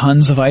about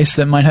tons of ice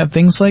that might have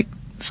things like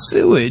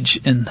sewage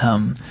in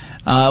them.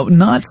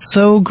 Not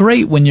so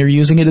great when you're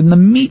using it in the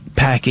meat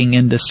packing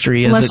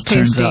industry, as it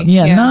turns out.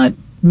 Yeah,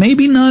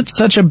 maybe not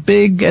such a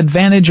big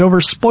advantage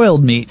over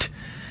spoiled meat.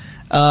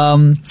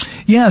 So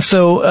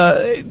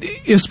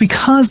it's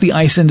because the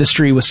ice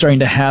industry was starting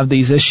to have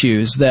these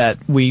issues that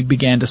we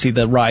began to see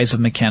the rise of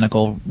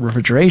mechanical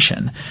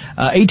refrigeration.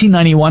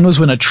 1891 was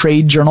when a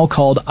trade journal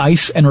called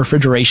Ice and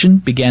Refrigeration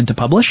began to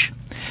publish.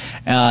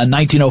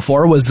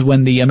 1904 was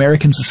when the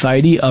American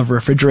Society of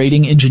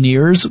Refrigerating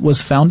Engineers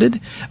was founded.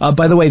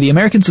 By the way, the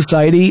American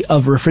Society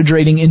of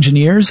Refrigerating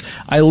Engineers,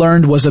 I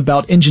learned, was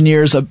about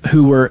engineers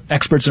who were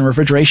experts in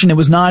refrigeration. It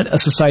was not a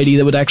society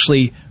that would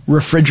actually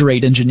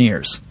refrigerate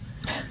engineers.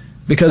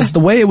 because the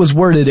way it was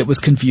worded, it was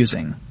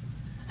confusing.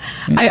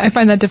 I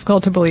find that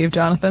difficult to believe,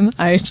 Jonathan.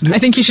 I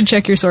think you should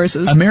check your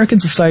sources. American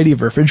Society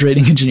of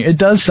Refrigerating Engineers. It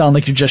does sound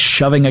like you're just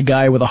shoving a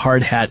guy with a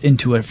hard hat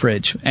into a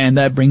fridge. And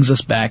that brings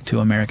us back to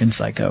American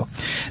Psycho.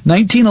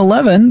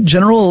 1911,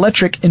 General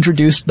Electric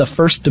introduced the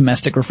first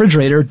domestic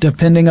refrigerator,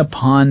 depending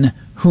upon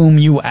whom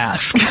you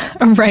ask.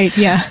 Right,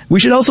 yeah. We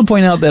should also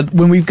point out that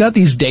when we've got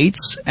these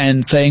dates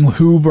and saying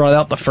who brought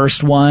out the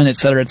first one, et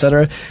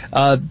cetera,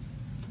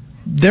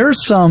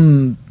 there's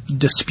some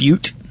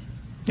dispute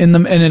in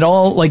them, and it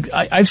all, like,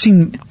 I've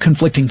seen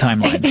conflicting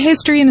timelines.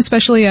 History, and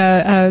especially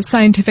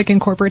scientific and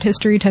corporate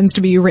history, tends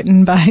to be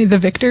written by the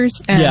victors,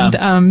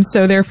 and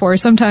so therefore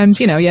sometimes,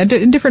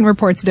 different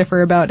reports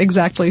differ about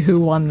exactly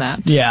who won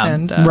that. Yeah,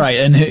 and, right,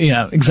 and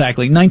yeah,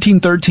 exactly.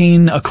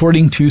 1913,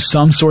 according to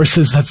some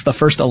sources, that's the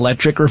first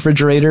electric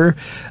refrigerator.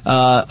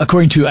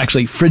 According to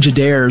actually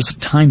Frigidaire's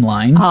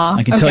timeline,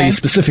 I can tell you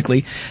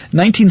specifically.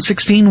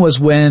 1916 was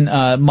when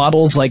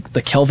models like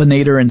the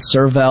Kelvinator and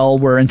Serval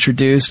were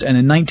introduced, and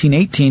in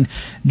 1918,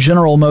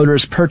 General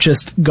Motors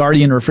purchased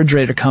Guardian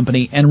Refrigerator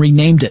Company and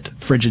renamed it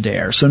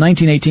Frigidaire. So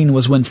 1918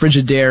 was when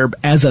Frigidaire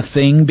as a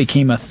thing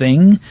became a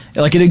thing.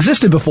 Like, it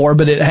existed before,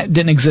 but it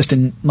didn't exist it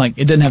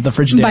didn't have the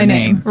Frigidaire by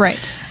name. Right.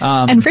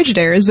 And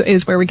Frigidaire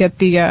is where we get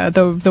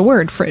the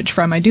word fridge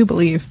from, I do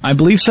believe. I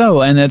believe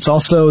so. And it's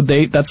also,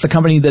 that's the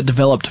company that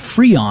developed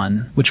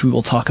Freon, which we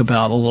will talk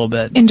about a little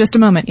bit. In just a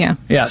moment, yeah.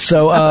 Yeah,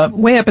 so,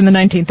 way up in the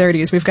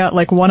 1930s. We've got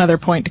like one other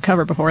point to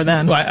cover before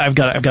then. Well, I've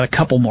got a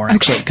couple more,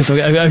 actually, because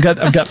I've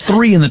got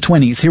 3 in the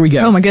 20s. Here we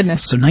go. Oh my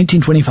goodness. So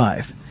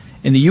 1925.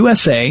 In the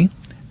USA,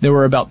 there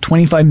were about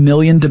 25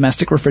 million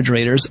domestic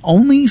refrigerators,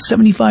 only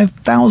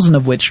 75,000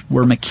 of which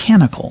were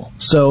mechanical.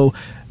 So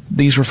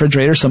these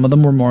refrigerators, some of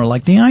them were more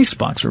like the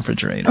icebox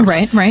refrigerators.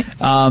 Right.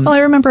 Well, I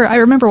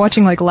remember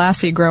watching like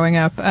Lassie growing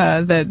up,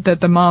 that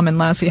the mom in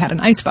Lassie had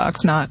an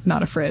icebox, not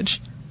a fridge.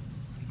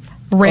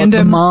 Random.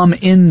 The mom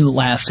in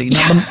Lassie,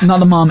 not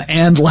the mom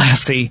and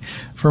Lassie.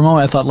 For a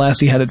moment, I thought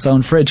Lassie had its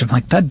own fridge. I'm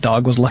like, that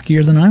dog was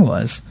luckier than I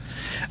was.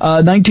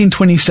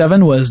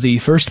 1927 was the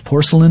first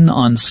porcelain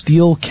on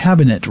steel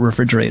cabinet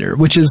refrigerator,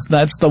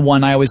 that's the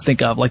one I always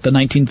think of, like the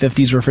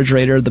 1950s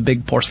refrigerator, the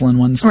big porcelain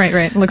ones. Right.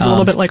 It looks a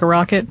little bit like a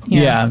rocket.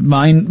 Yeah,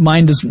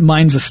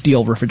 mine's a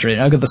steel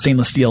refrigerator. I've got the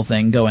stainless steel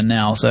thing going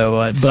now,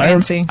 so, but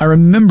fancy. I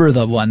remember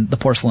the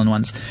porcelain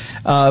ones.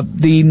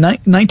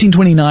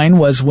 1929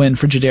 was when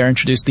Frigidaire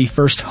introduced the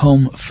first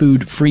home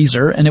food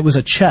freezer, and it was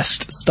a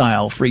chest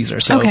style freezer.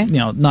 So,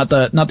 not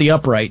the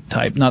upright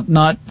type,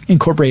 not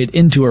incorporated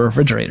into a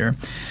refrigerator.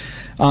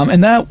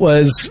 And that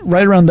was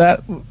right around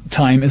that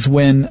time is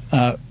when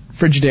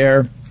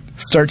Frigidaire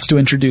starts to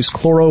introduce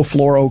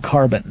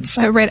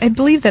chlorofluorocarbons. Right. I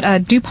believe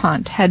that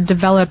DuPont had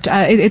developed,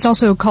 it's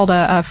also called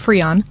a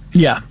Freon.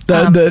 Yeah.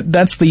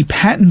 That's the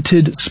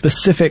patented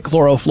specific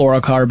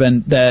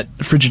chlorofluorocarbon that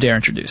Frigidaire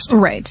introduced.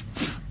 Right.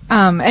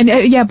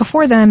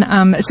 Before then,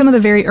 some of the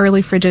very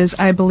early fridges,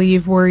 I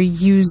believe, were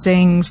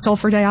using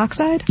sulfur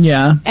dioxide.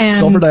 Yeah, and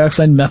sulfur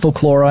dioxide, methyl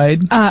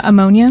chloride.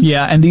 Ammonia.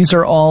 Yeah, and these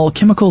are all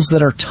chemicals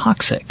that are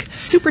toxic.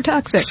 Super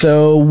toxic.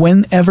 So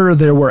whenever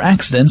there were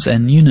accidents,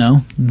 and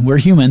we're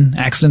human,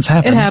 accidents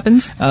happen. It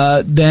happens.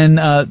 Then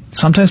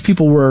sometimes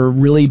people were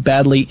really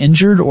badly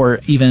injured,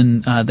 or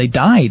even they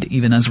died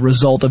even as a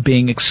result of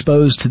being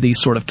exposed to these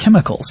sort of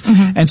chemicals.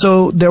 Mm-hmm. And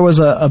so there was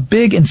a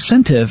big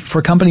incentive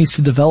for companies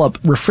to develop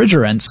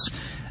refrigerants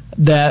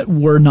that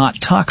were not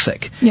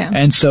toxic. Yeah.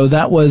 And so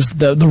that was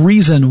the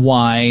reason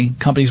why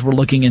companies were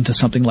looking into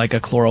something like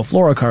a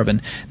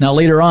chlorofluorocarbon. Now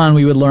later on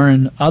we would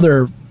learn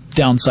other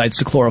downsides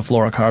to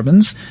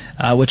chlorofluorocarbons,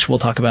 which we'll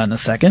talk about in a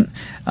second,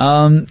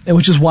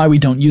 which is why we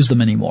don't use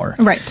them anymore.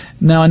 Right.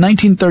 Now in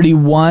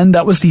 1931,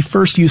 that was the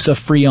first use of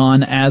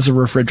Freon as a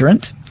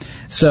refrigerant.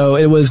 So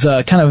it was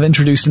kind of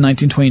introduced in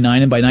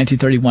 1929, and by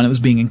 1931 it was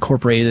being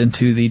incorporated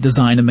into the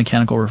design of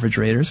mechanical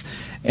refrigerators.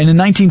 And in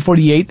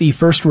 1948, the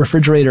first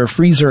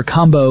refrigerator-freezer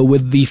combo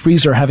with the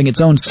freezer having its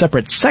own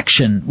separate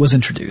section was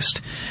introduced.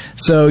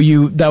 So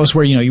that was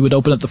where, you would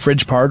open up the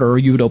fridge part or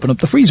you would open up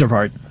the freezer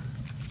part.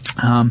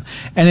 And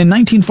in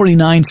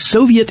 1949,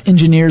 Soviet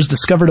engineers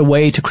discovered a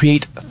way to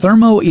create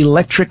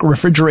thermoelectric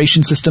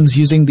refrigeration systems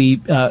using the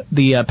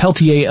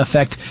Peltier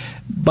effect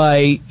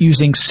by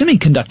using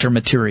semiconductor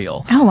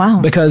material. Oh, wow.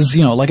 Because,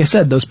 like I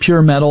said, those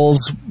pure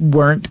metals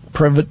weren't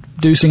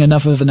producing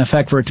enough of an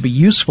effect for it to be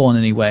useful in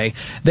any way.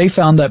 They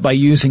found that by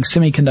using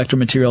semiconductor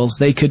materials,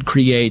 they could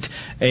create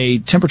a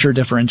temperature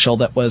differential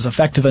that was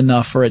effective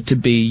enough for it to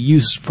be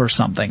used for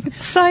something.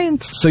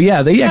 Science. So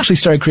yeah, they actually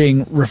started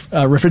creating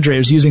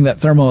refrigerators using that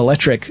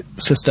thermoelectric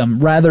system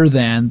rather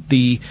than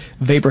the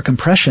vapor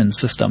compression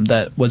system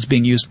that was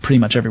being used pretty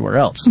much everywhere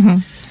else. Mm-hmm.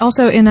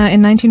 Also, in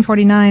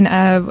 1949,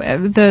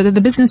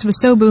 the business was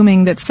so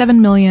booming that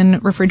 7 million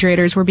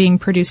refrigerators were being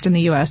produced in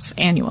the U.S.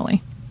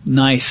 annually.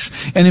 Nice.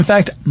 And in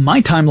fact,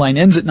 my timeline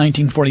ends at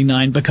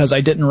 1949 because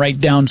I didn't write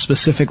down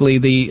specifically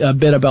the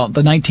bit about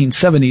the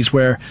 1970s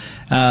where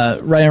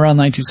right around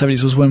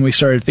 1970s was when we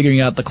started figuring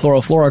out the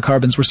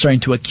chlorofluorocarbons were starting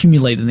to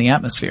accumulate in the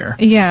atmosphere.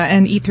 Yeah,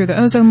 and eat through the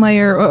ozone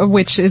layer,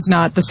 which is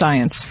not the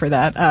science for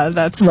that.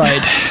 That's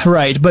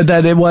right. But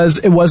that it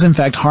was in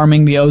fact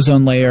harming the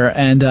ozone layer,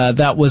 and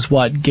that was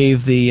what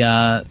gave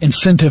the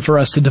incentive for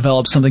us to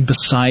develop something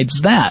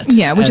besides that.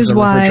 Yeah, which is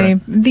why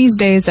these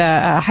days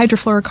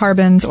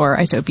hydrofluorocarbons or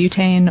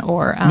isobutane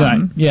or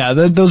right. Yeah,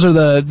 those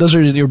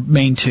are your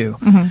main two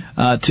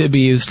to be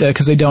used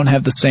because they don't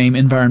have the same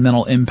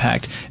environmental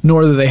impact,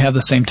 nor do they have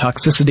the same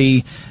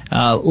toxicity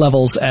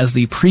levels as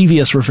the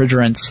previous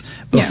refrigerants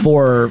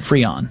before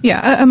Freon.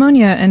 Yeah,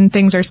 ammonia and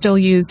things are still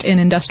used in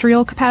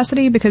industrial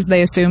capacity because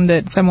they assume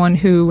that someone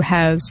who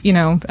has,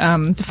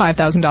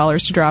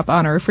 $5,000 to drop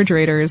on a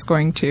refrigerator is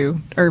going to,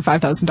 or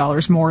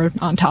 $5,000 more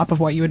on top of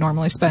what you would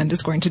normally spend,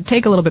 is going to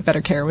take a little bit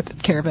better care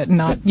of it and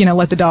not,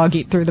 let the dog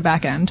eat through the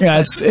back end.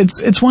 Yeah,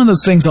 it's one of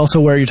those things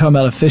also where you're talking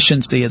about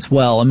efficiency as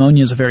well.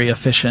 Ammonia is a very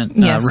efficient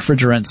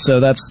refrigerant, so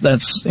that's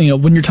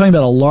when you're talking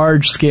about a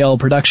large scale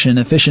production,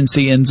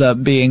 efficiency ends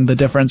up being the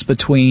difference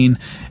between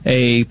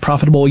a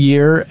profitable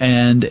year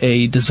and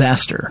a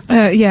disaster.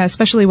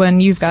 Especially when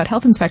you've got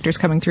health inspectors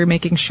coming through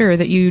making sure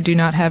that you do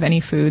not have any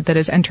food that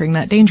is entering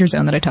that danger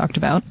zone that I talked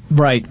about.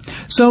 Right.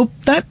 So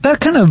that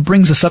kind of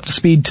brings us up to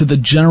speed to the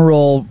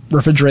general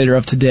refrigerator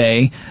of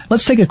today.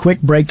 Let's take a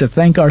quick break to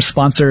thank our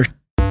sponsor.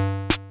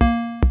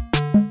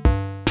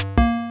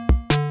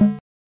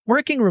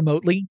 Working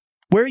remotely,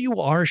 where you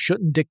are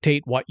shouldn't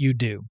dictate what you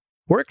do.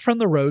 Work from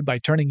the road by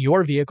turning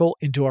your vehicle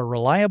into a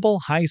reliable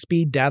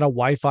high-speed data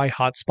Wi-Fi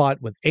hotspot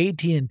with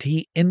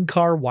AT&T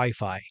in-car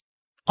Wi-Fi.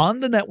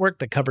 On the network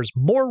that covers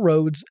more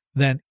roads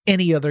than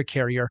any other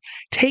carrier,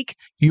 take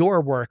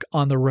your work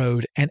on the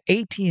road and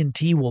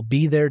AT&T will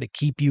be there to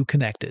keep you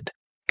connected.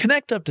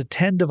 Connect up to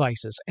 10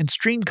 devices and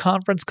stream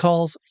conference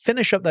calls,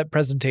 finish up that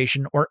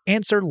presentation, or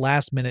answer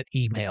last-minute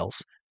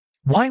emails.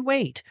 Why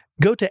wait?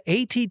 Go to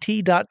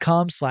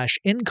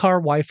att.com/in-car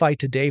Wi-Fi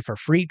today for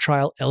free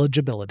trial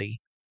eligibility.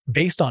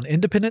 Based on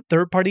independent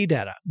third-party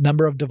data,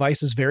 number of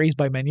devices varies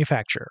by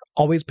manufacturer.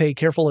 Always pay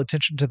careful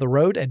attention to the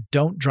road and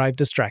don't drive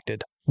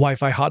distracted.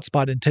 Wi-Fi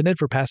hotspot intended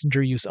for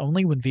passenger use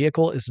only when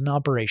vehicle is in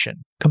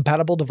operation.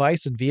 Compatible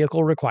device and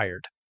vehicle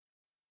required.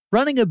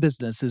 Running a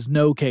business is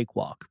no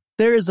cakewalk.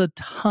 There is a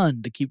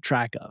ton to keep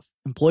track of.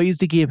 Employees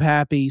to keep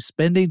happy,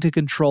 spending to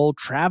control,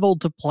 travel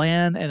to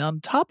plan, and on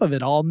top of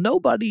it all,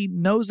 nobody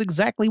knows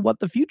exactly what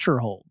the future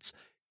holds.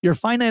 Your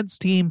finance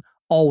team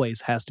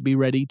always has to be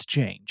ready to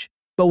change.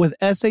 But with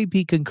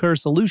SAP Concur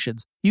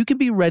Solutions, you can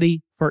be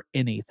ready for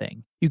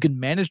anything. You can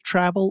manage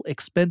travel,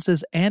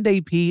 expenses, and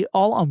AP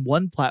all on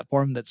one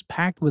platform that's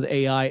packed with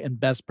AI and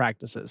best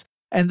practices,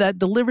 and that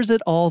delivers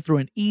it all through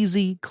an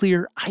easy,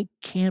 clear, I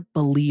can't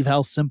believe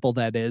how simple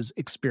that is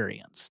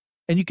experience.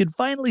 And you can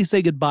finally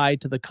say goodbye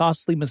to the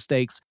costly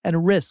mistakes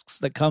and risks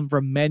that come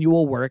from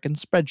manual work and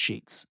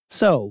spreadsheets.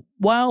 So,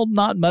 while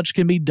not much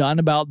can be done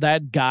about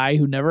that guy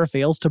who never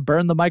fails to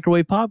burn the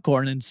microwave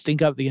popcorn and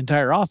stink up the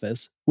entire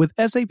office, with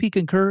SAP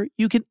Concur,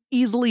 you can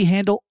easily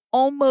handle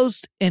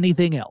almost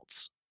anything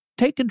else.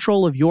 Take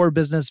control of your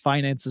business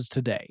finances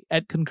today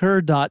at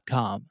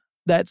Concur.com.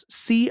 That's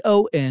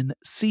CONCUR.com.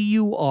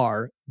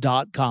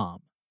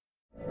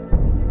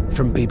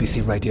 From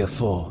BBC Radio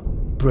 4,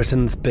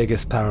 Britain's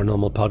biggest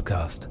paranormal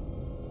podcast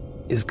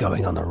is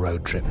going on a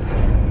road trip.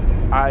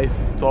 I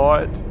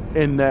thought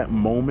in that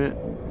moment,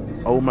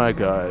 oh my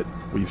God,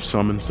 we've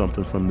summoned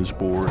something from this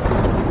board.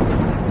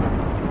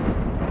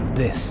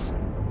 This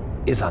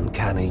is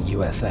Uncanny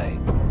USA.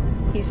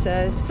 He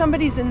says,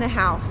 somebody's in the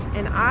house,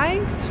 and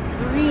I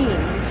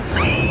screamed.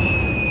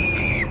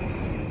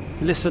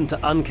 Listen to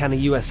Uncanny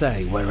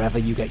USA wherever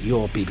you get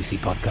your BBC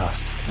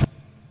podcasts,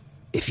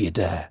 if you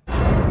dare.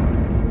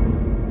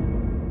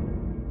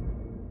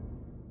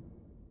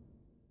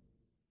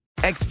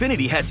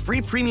 Xfinity has free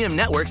premium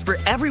networks for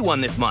everyone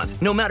this month,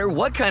 no matter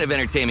what kind of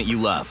entertainment you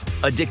love.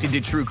 Addicted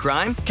to true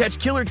crime? Catch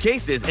killer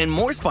cases and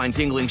more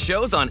spine-tingling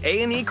shows on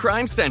A&E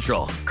Crime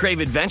Central. Crave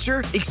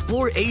adventure?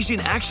 Explore Asian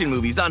action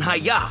movies on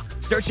Hi-YAH.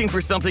 Searching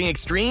for something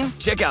extreme?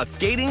 Check out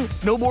skating,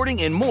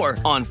 snowboarding, and more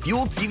on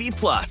Fuel TV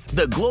Plus,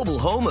 the global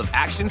home of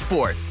action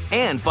sports.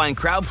 And find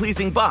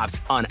crowd-pleasing bops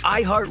on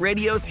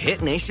iHeartRadio's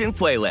Hit Nation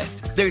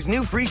playlist. There's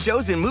new free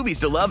shows and movies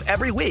to love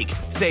every week.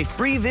 Say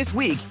free this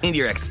week in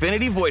your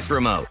Xfinity voice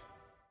remote.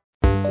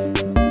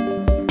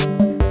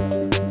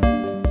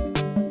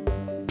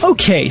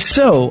 Okay,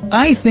 so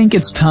I think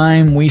it's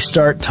time we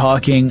start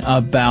talking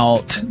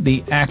about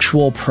the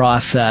actual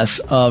process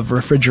of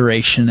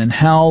refrigeration and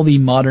how the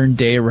modern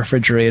day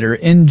refrigerator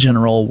in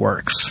general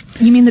works.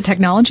 You mean the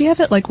technology of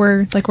it? Like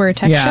we're a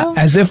tech show? Yeah,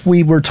 as if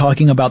we were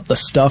talking about the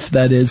stuff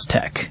that is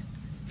tech.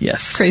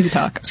 Yes. Crazy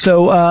talk.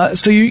 So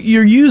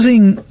you're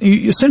using,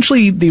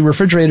 essentially the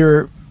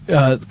refrigerator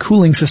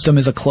cooling system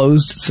is a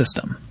closed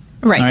system.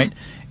 Right. All right.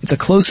 It's a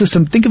closed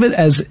system. Think of it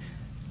as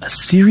a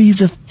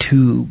series of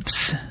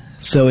tubes.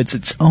 So it's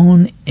its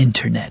own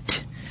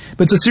internet.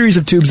 but it's a series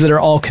of tubes that are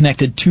all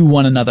connected to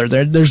one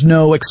another. There's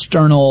no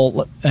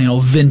external,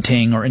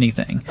 venting or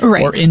anything,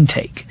 right, or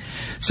intake.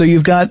 So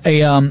you've got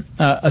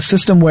a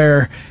system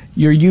where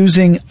you're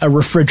using a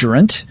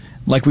refrigerant,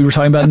 like we were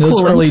talking about in those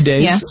early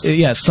days. Yes.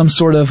 Yes, some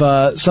sort of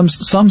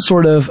some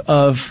sort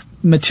of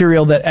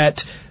material that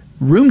at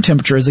room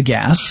temperature is a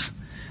gas,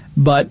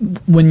 but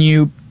when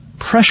you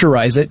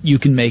pressurize it, you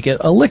can make it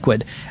a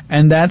liquid,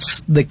 and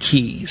that's the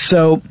key.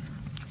 So,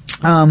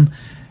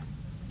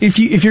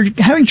 if you're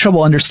having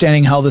trouble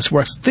understanding how this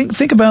works,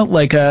 think about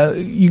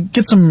you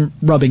get some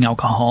rubbing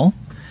alcohol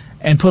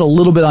and put a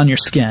little bit on your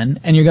skin,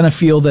 and you're going to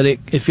feel that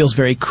it feels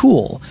very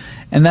cool.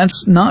 And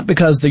that's not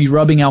because the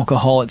rubbing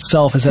alcohol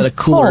itself is at a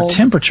cooler cold,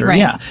 temperature.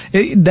 right.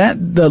 Yeah.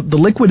 The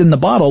liquid in the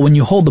bottle, when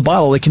you hold the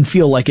bottle, it can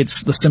feel like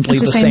it's simply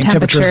the same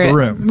temperature as the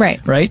room. Right.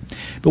 Right?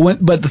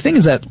 But the thing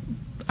is that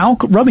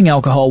rubbing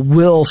alcohol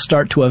will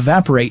start to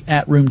evaporate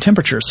at room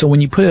temperature. So when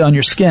you put it on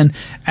your skin,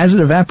 as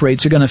it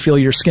evaporates, you're going to feel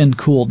your skin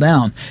cool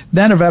down.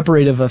 That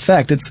evaporative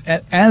effect, it's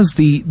as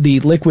the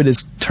liquid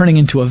is turning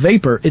into a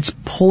vapor, it's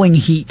pulling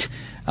heat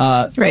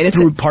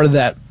through part of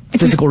that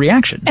physical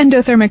reaction.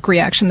 Endothermic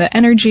reaction, the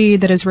energy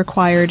that is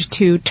required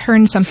to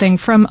turn something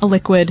from a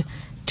liquid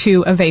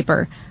to a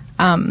vapor,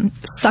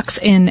 sucks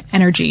in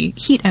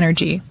heat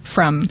energy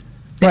from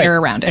the air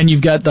around it. And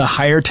you've got the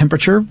higher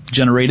temperature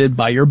generated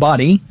by your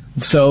body.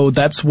 So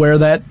that's where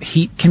that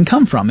heat can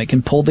come from. It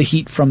can pull the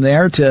heat from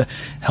there to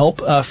help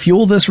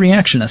fuel this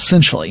reaction,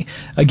 essentially.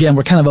 Again,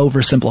 we're kind of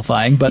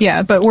oversimplifying, but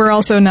yeah, but we're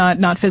also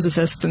not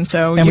physicists, and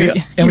so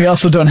we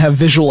also don't have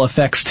visual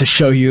effects to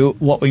show you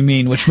what we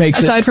mean, which makes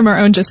aside from our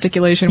own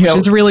gesticulation, which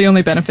is really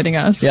only benefiting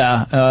us.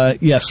 Yeah,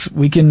 yes,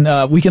 we can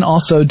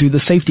also do the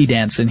safety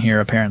dance in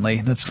here.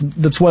 Apparently,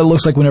 that's what it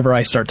looks like whenever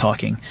I start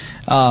talking.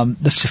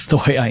 That's just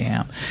the way I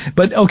am.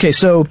 But okay,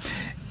 so.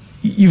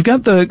 You've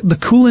got the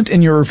coolant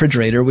in your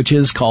refrigerator, which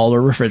is called a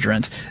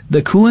refrigerant.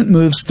 The coolant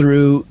moves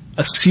through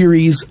a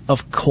series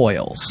of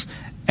coils.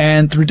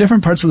 And through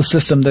different parts of the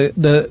system,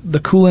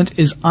 the coolant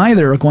is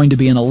either going to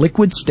be in a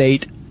liquid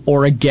state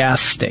or a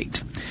gas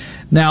state.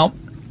 Now,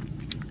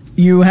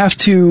 you have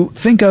to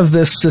think of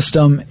this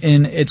system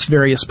in its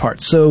various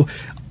parts. So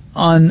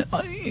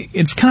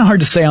it's kind of hard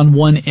to say on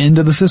one end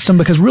of the system,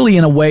 because really,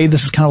 in a way,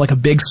 this is kind of like a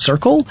big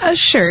circle.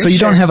 Sure. So you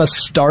don't have a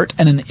start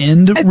and an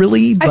end,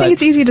 really. I think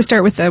it's easy to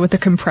start with the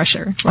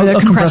compressor. A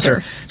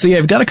compressor. So yeah,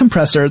 you've got a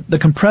compressor. The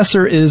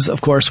compressor is,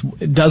 of course,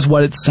 does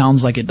what it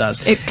sounds like it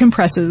does. It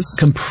compresses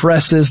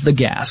the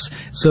gas.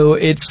 So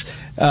it's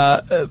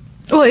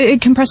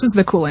it compresses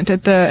the coolant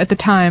at the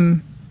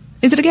time.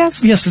 Is it a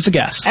gas? Yes, it's a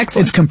gas.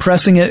 Excellent. It's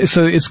compressing it,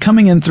 so it's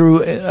coming in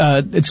through.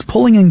 It's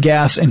pulling in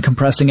gas and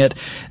compressing it.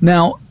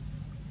 Now,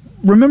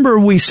 remember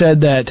we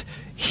said that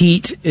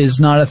heat is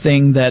not a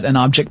thing that an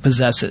object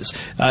possesses.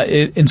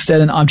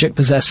 Instead, an object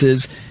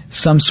possesses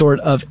some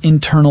sort of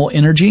internal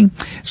energy.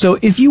 So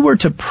if you were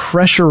to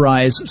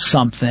pressurize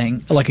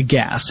something like a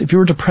gas,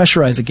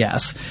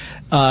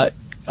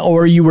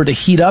 or you were to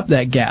heat up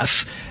that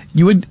gas,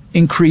 you would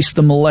increase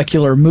the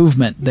molecular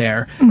movement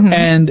there. Mm-hmm.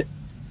 And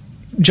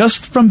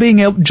just from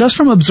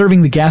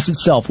observing the gas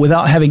itself,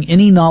 without having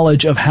any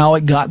knowledge of how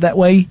it got that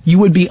way, you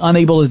would be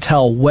unable to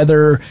tell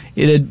whether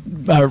it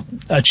had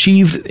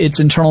achieved its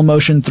internal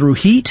motion through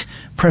heat,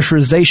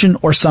 pressurization,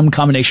 or some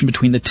combination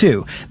between the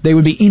two. They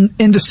would be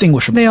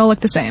indistinguishable. They all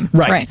look the same.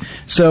 Right.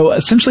 So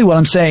essentially what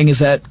I'm saying is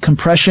that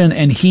compression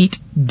and heat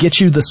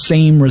get you the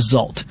same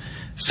result.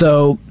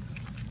 So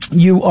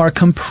you are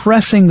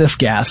compressing this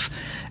gas,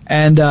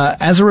 and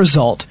as a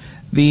result,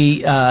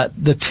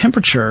 the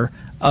temperature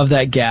of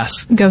that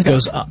gas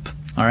goes up.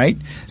 All right.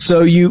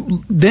 So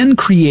you then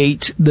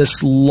create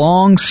this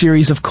long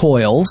series of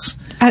coils.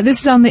 This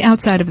is on the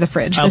outside of the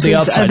fridge.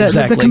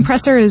 Exactly. The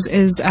compressor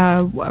is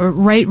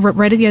right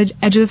at the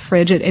edge of the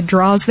fridge. It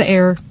draws the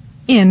air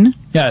in.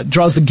 Yeah, it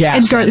draws the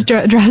gas. Draws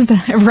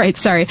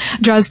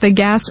the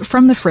gas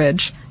from the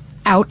fridge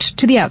out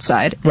to the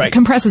outside, right.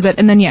 Compresses it,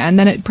 and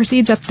then it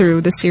proceeds up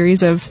through the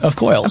series of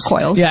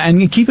coils. Yeah,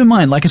 and keep in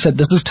mind, like I said,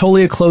 this is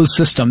totally a closed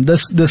system.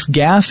 This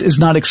gas is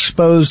not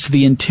exposed to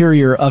the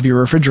interior of your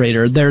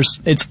refrigerator.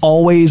 It's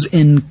always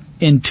in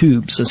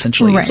tubes,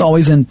 essentially. Right. It's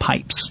always in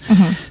pipes.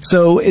 Mm-hmm.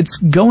 So it's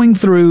going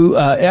through,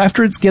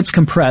 after it gets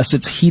compressed,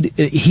 it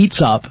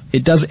heats up.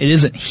 It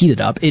isn't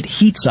heated up. It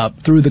heats up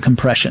through the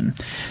compression.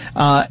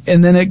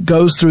 And then it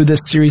goes through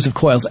this series of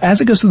coils.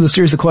 As it goes through the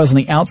series of coils on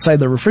the outside of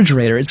the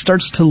refrigerator, it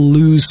starts to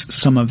lose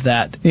some of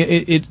that.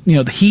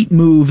 The heat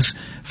moves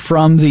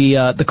from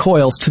the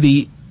coils to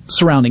the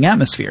surrounding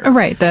atmosphere.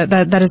 Right.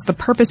 That is the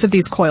purpose of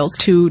these coils,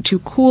 to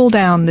cool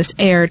down this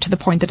air to the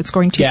point that it's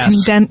going to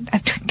condense.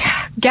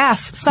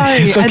 Gas.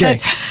 Sorry. It's okay.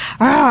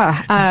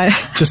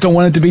 Just don't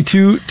want it to be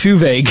too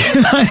vague.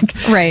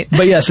 Right.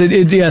 But yes,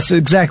 yes,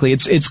 exactly.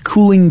 It's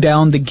cooling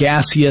down the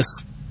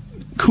gaseous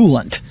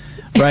coolant,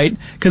 right?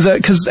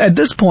 Because at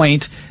this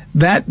point,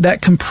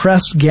 that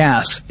compressed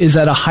gas is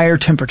at a higher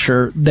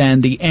temperature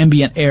than the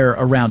ambient air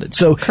around it.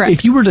 So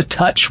if you were to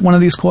touch one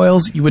of these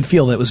coils, you would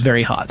feel that it was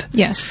very hot.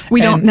 Yes.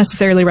 We don't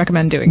necessarily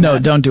recommend doing that. No,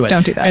 don't do it.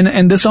 Don't do that.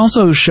 And this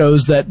also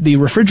shows that the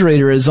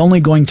refrigerator is only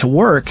going to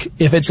work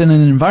if it's in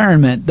an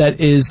environment that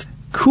is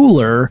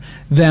cooler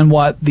than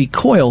what the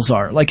coils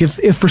are. Like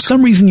if for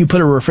some reason you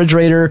put a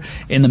refrigerator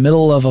in the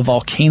middle of a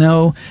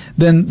volcano,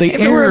 then the if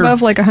air... it were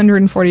above like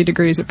 140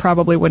 degrees, it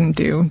probably wouldn't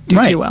do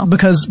too well.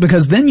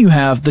 Because then you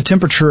have the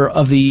temperature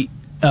of the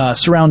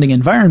surrounding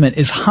environment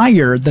is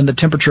higher than the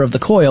temperature of the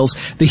coils.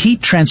 The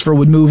heat transfer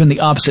would move in the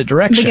opposite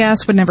direction. The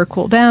gas would never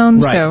cool down.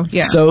 Right. So,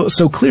 yeah.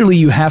 So clearly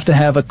you have to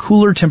have a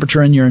cooler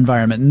temperature in your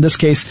environment. In this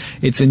case,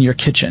 it's in your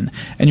kitchen.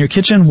 And your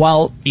kitchen,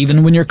 while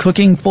even when you're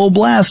cooking full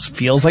blast,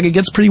 feels like it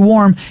gets pretty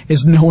warm,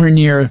 is nowhere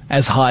near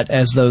as hot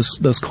as those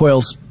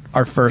coils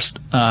are first,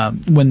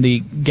 when the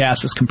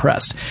gas is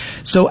compressed.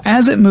 So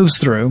as it moves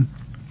through,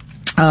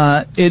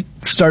 it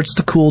starts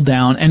to cool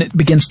down and it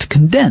begins to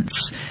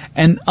condense.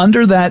 And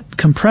under that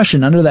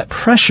compression, under that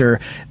pressure,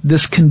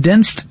 this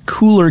condensed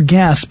cooler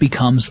gas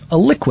becomes a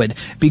liquid,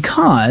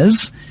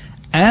 because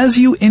as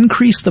you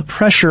increase the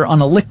pressure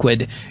on a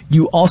liquid,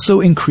 you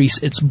also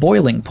increase its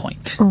boiling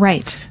point.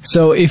 Right.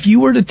 So if you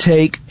were to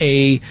take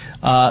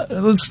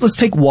let's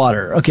take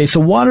water. Okay, so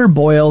water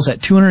boils at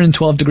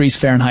 212 degrees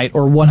Fahrenheit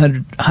or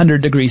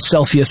 100 degrees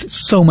Celsius.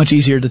 It's so much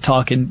easier to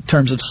talk in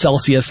terms of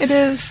Celsius. It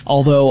is.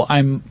 Although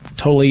I'm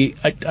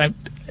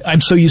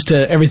so used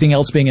to everything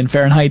else being in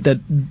Fahrenheit that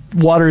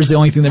water is the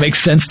only thing that makes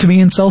sense to me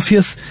in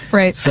Celsius.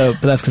 Right. So,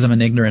 but that's because I'm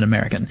an ignorant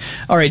American.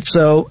 All right.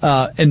 So,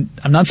 and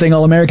I'm not saying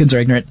all Americans are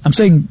ignorant. I'm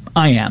saying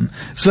I am.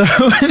 So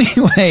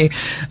anyway,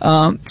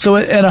 so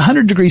at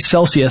 100 degrees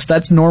Celsius,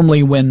 that's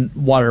normally when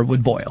water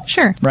would boil.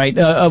 Sure. Right.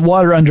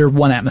 Water under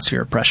 1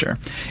 atmosphere of pressure.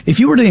 If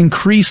you were to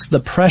increase the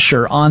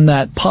pressure on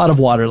that pot of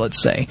water,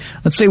 let's say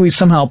we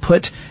somehow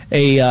put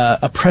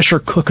a pressure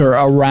cooker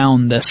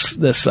around this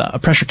a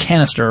pressure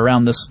canister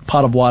around this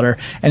pot of water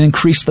and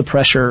increase the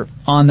pressure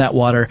on that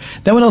water,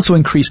 that would also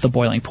increase the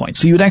boiling point.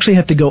 So you would actually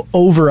have to go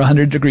over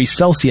 100 degrees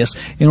Celsius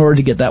in order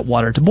to get that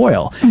water to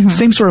boil. Mm-hmm.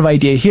 Same sort of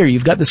idea here.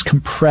 You've got this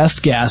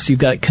compressed gas. You've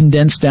got it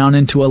condensed down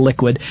into a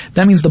liquid.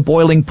 That means the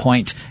boiling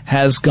point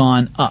has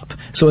gone up.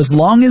 So as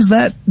long as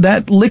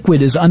that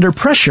liquid is under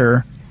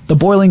pressure, the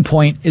boiling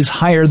point is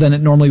higher than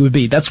it normally would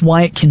be. That's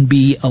why it can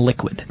be a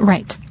liquid.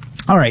 Right.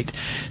 All right.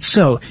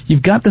 So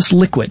you've got this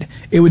liquid.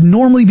 It would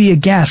normally be a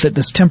gas at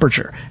this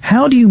temperature.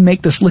 How do you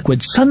make this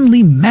liquid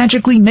suddenly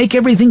magically make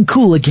everything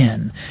cool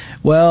again?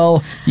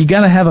 Well, you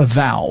got to have a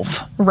valve.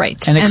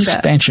 Right. An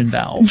expansion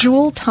valve.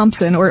 Joule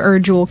Thompson or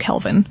Joule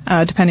Kelvin,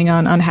 depending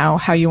on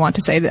how you want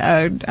to say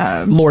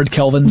Lord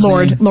Kelvin's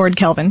name. Lord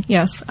Kelvin,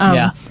 yes.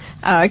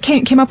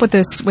 Came up with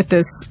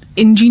this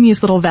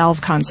ingenious little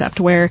valve concept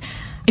where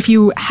if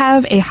you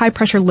have a high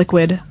pressure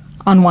liquid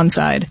on one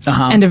side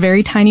and a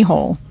very tiny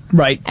hole,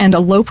 right, and a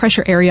low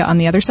pressure area on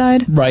the other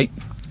side, right,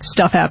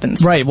 stuff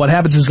happens. Right. What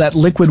happens is that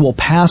liquid will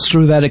pass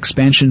through that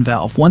expansion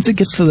valve. Once it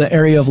gets to the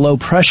area of low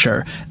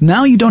pressure,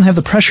 now you don't have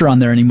the pressure on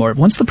there anymore.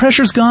 Once the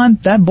pressure's gone,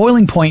 that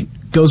boiling point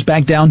goes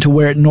back down to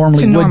where it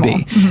normally would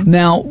be. Mm-hmm.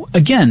 Now,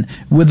 again,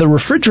 with the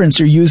refrigerants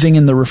you're using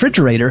in the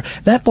refrigerator,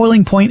 that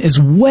boiling point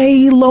is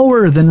way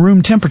lower than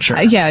room temperature.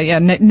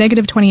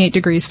 Negative 28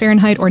 degrees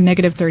Fahrenheit or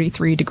negative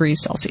 33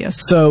 degrees Celsius.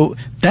 So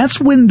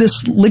that's when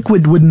this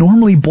liquid would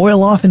normally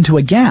boil off into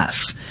a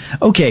gas.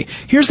 Okay,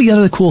 here's the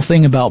other cool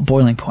thing about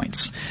boiling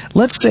points.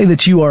 Let's say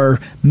that you are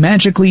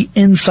magically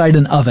inside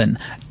an oven.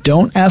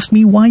 Don't ask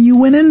me why you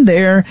went in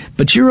there,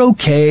 but you're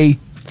okay.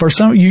 For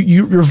some,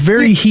 you're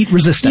very heat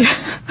resistant.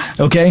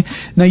 Okay?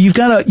 Now you've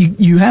got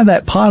you have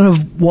that pot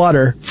of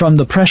water from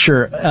the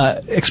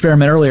pressure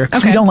experiment earlier,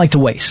 because we don't like to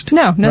waste.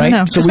 No.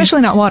 So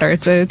especially not water.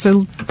 It's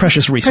a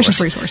precious resource.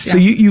 Yeah. So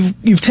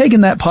you've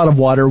taken that pot of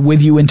water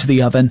with you into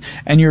the oven,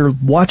 and you're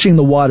watching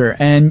the water,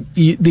 and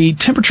the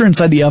temperature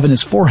inside the oven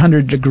is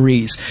 400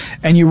 degrees,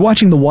 and you're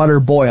watching the water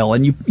boil,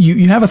 and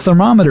you have a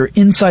thermometer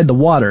inside the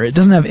water. It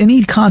doesn't have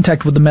any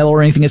contact with the metal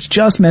or anything. It's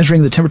just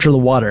measuring the temperature of the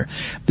water.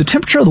 The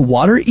temperature of the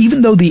water,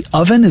 even though the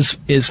oven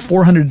is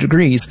 400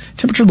 degrees,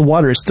 temperature of the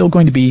water is still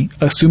going to be,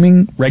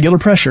 assuming regular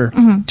pressure,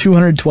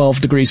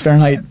 212 degrees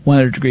Fahrenheit,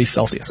 100 degrees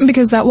Celsius.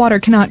 Because that water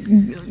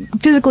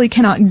physically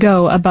cannot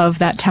go above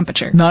that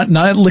temperature. Not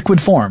at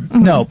liquid form.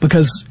 Mm-hmm. No,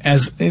 because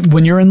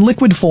when you're in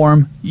liquid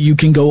form, you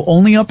can go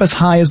only up as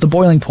high as the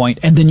boiling point,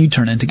 and then you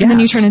turn into gas. And then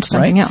you turn into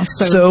something else.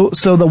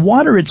 So the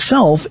water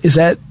itself is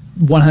at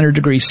 100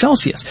 degrees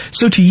Celsius.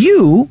 So to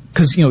you,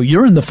 because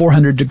you're in the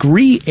 400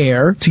 degree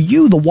air, to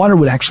you the water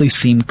would actually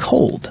seem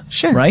cold.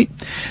 Sure. Right?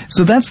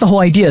 So that's the whole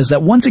idea, is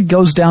that once it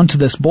goes down to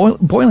this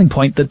boiling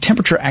point, the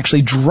temperature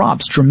actually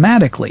drops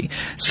dramatically.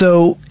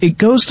 So it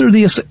goes through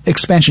the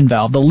expansion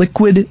valve. The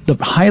liquid, the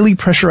highly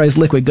pressurized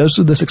liquid, goes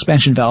through this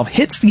expansion valve,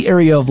 hits the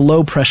area of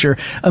low pressure,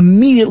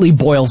 immediately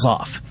boils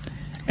off.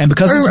 And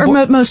because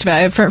most of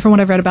it, from what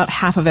I've read, about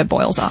half of it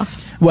boils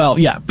off. Well,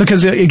 yeah,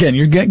 because again,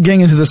 you're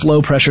getting into this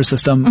low pressure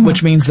system,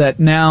 which means that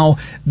now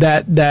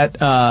that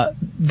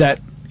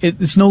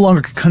it's no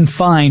longer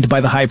confined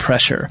by the high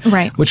pressure.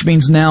 Right. Which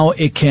means now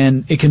it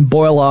can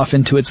boil off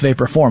into its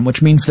vapor form,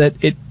 which means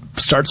that it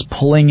starts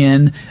pulling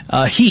in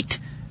heat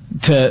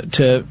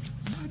to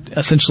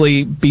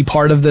essentially be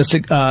part of this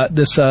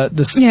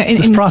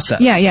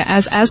process. Yeah.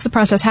 As the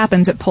process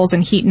happens, it pulls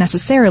in heat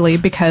necessarily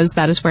because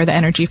that is where the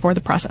energy for the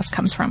process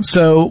comes from.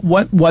 So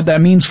what that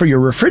means for your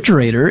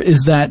refrigerator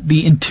is that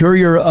the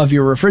interior of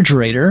your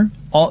refrigerator,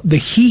 all the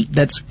heat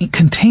that's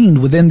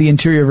contained within the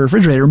interior of a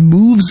refrigerator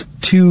moves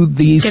to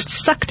these,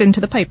 gets sucked into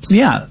the pipes.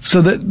 Yeah.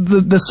 So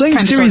the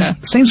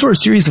same sort of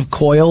series of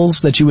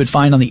coils that you would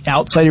find on the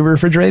outside of your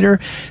refrigerator,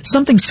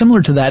 something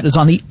similar to that is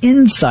on the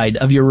inside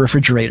of your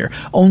refrigerator.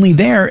 Only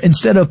there,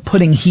 instead of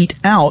putting heat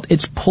out,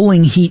 it's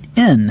pulling heat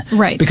in.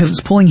 Right. Because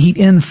it's pulling heat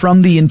in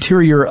from the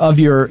interior of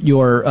your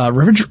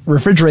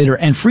refrigerator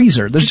and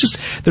freezer.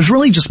 There's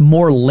really just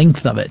more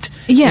length of it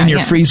in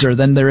your freezer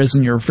than there is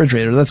in your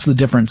refrigerator. That's the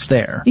difference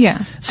there. Yeah.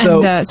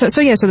 So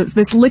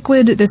this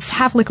liquid, this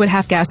half liquid,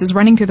 half gas is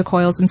running through the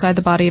coils inside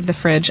the body of the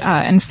fridge,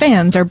 and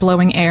fans are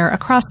blowing air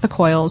across the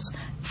coils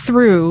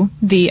through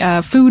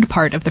the food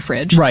part of the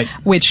fridge, right?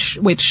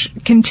 Which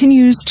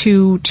continues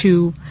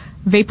to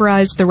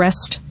vaporize the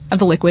rest of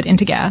the liquid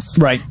into gas,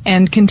 right?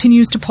 And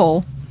continues to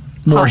pull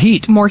more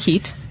heat.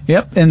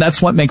 Yep, and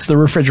that's what makes the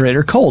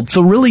refrigerator cold.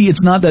 So really,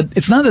 it's not that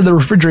the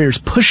refrigerator's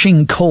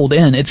pushing cold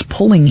in; it's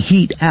pulling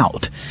heat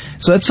out.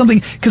 So that's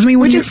something, because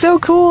which is so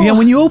cool. Yeah,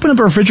 when you open up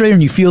a refrigerator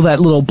and you feel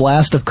that little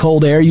blast of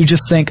cold air, you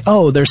just think,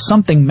 oh, there's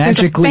something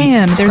magically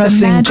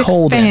pressing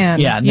cold in.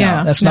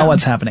 Yeah, that's not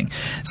what's happening.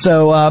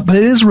 So, but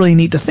it is really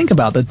neat to think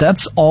about that.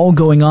 That's all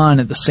going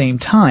on at the same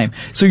time.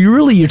 So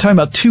you're talking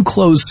about two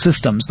closed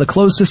systems: the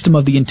closed system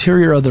of the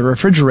interior of the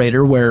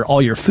refrigerator, where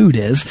all your food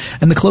is,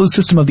 and the closed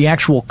system of the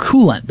actual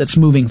coolant that's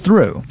moving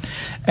through.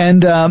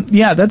 And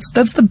that's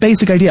the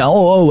basic idea.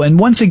 And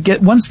once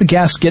the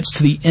gas gets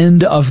to the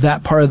end of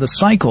that part of the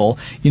cycle,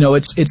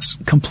 it's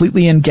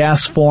completely in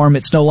gas form,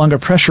 it's no longer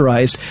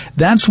pressurized.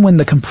 That's when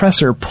the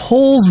compressor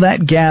pulls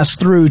that gas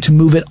through to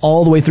move it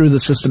all the way through the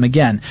system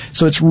again.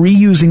 So it's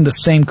reusing the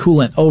same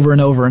coolant over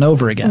and over and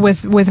over again.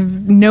 With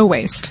no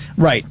waste.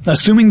 Right.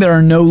 Assuming there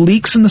are no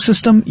leaks in the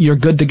system, you're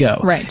good to go.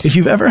 Right. If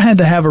you've ever had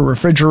to have a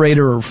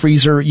refrigerator or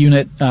freezer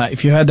unit,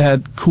 if you had to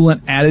have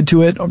coolant added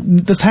to it,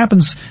 this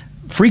happens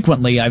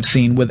frequently, I've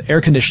seen, with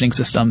air conditioning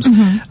systems,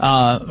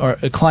 or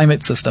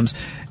climate systems,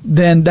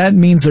 then that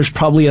means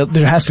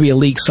there has to be a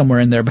leak somewhere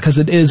in there, because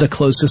it is a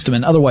closed system,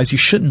 and otherwise you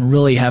shouldn't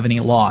really have any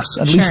loss,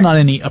 at least not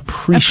any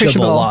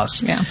appreciable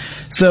loss. Yeah.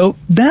 So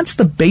that's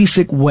the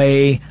basic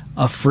way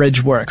a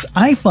fridge works.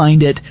 I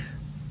find it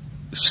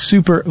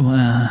super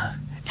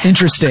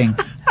interesting.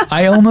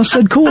 I almost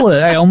said cool.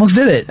 I almost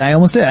did it.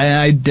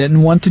 I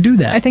didn't want to do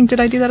that. Did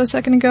I do that a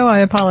second ago? I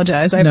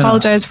apologize. I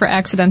apologize for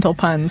accidental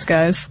puns,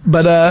 guys.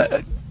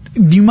 But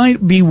you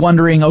might be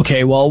wondering,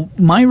 okay, well,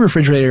 my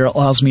refrigerator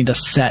allows me to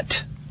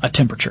set a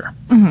temperature,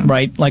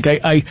 right? Like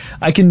I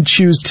can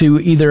choose to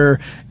either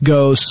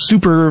go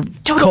super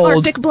total cold.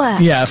 Arctic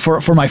blast. Yeah,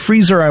 for my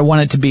freezer, I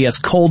want it to be as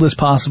cold as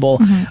possible.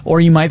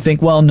 Or you might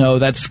think, well, no,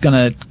 that's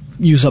gonna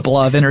use up a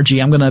lot of energy.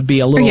 I'm going to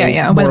be a little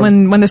more...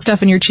 When the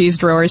stuff in your cheese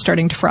drawer is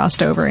starting to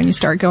frost over and you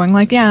start going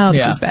like,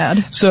 this is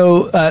bad.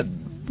 So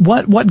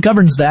what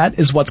governs that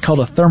is what's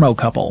called a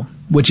thermocouple,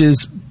 which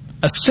is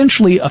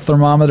essentially a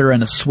thermometer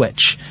and a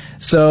switch.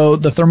 So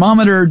the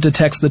thermometer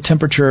detects the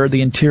temperature,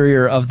 the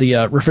interior of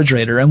the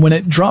refrigerator, and when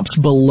it drops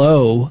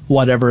below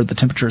whatever the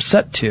temperature is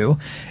set to,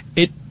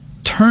 it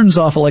turns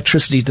off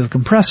electricity to the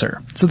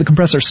compressor. So the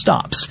compressor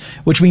stops,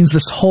 which means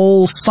this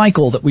whole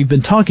cycle that we've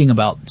been talking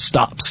about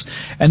stops.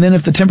 And then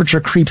if the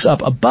temperature creeps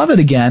up above it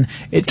again,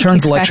 it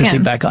turns electricity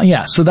back on.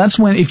 Yeah. So that's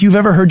when, if you've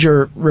ever heard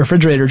your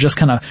refrigerator just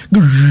kind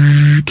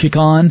of kick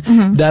on,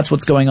 that's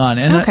what's going on.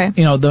 And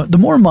the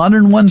more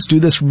modern ones do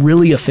this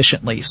really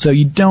efficiently. So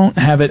you don't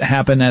have it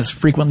happen as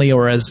frequently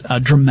or as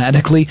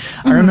dramatically.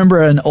 I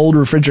remember an old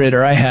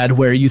refrigerator I had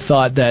where you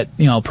thought that,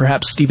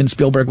 perhaps Steven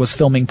Spielberg was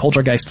filming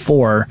Poltergeist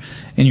 4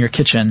 in your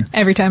kitchen.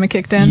 Every time it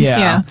kicked in?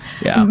 Yeah.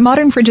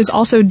 Modern fridges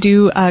also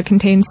do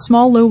contain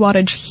small low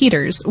wattage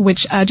heaters,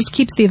 which just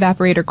keeps the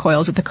evaporator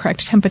coils at the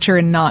correct temperature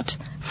and not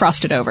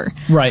frosted over.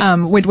 Right.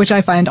 Which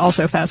I find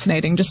also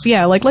fascinating. Just,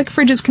 like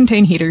fridges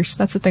contain heaters.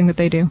 That's the thing that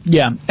they do.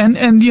 Yeah. And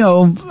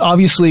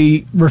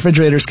obviously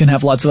refrigerators can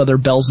have lots of other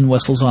bells and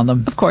whistles on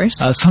them. Of course.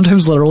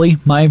 Sometimes literally.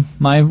 My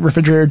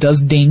refrigerator does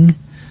ding.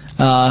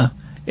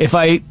 If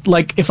I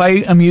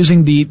am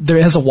using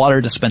there has a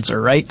water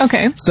dispenser, right?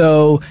 Okay.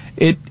 So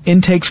it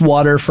intakes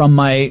water from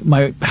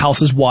my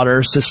house's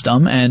water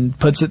system and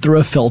puts it through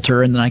a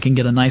filter, and then I can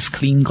get a nice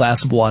clean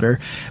glass of water.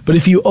 But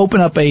if you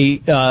open up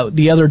the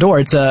other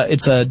door, it's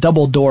a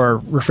double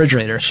door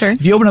refrigerator. Sure.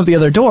 If you open up the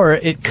other door,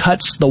 it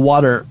cuts the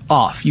water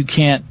off. You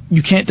can't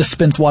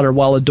dispense water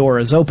while the door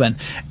is open.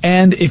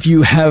 And if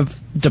you have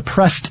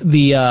depressed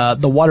the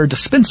water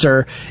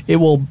dispenser, it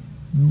will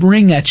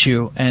ring at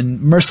you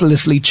and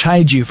mercilessly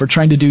chide you for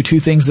trying to do two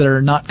things that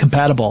are not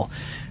compatible.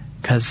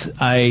 because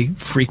I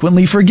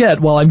frequently forget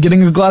while I'm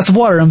getting a glass of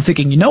water. I'm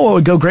thinking, you know what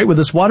would go great with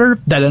this water?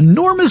 That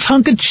enormous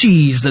hunk of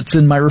cheese that's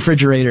in my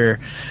refrigerator.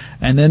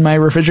 And then my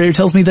refrigerator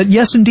tells me that,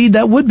 yes, indeed,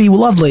 that would be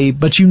lovely,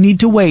 but you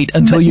need to wait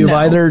until you've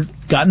either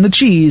gotten the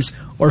cheese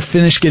or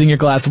finished getting your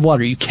glass of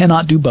water. You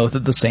cannot do both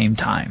at the same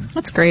time.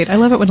 That's great. I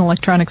love it when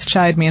electronics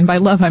chide me, and by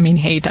love, I mean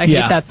hate. I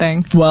hate that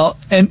thing. Well,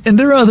 and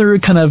there are other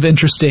kind of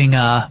interesting,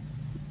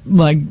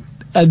 like,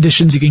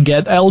 additions you can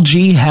get.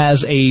 LG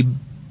has a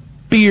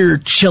beer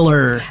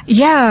chiller.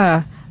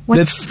 Yeah.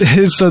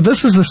 So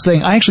this is this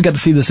thing. I actually got to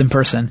see this in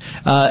person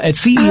at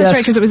CES. Oh, that's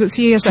right, because it was at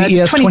CES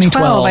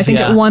 2012. I think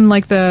it won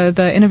like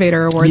the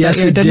Innovator Award.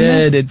 Yes, that year,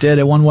 it did. It did.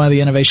 It won one of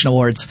the Innovation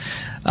Awards.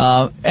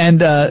 So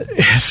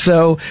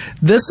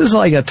this is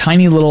like a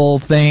tiny little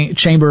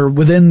chamber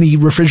within the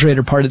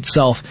refrigerator part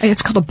itself.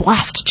 It's called a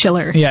blast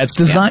chiller. Yeah, it's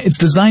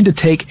designed to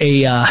take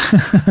a,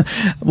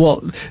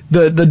 well,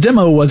 the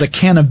demo was a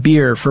can of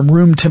beer from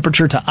room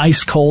temperature to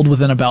ice cold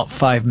within about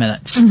 5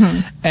 minutes.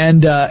 Mm-hmm.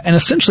 And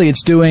essentially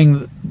it's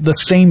doing the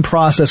same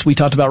process we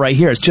talked about right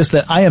here. It's just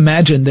that I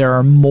imagine there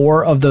are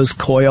more of those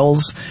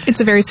coils.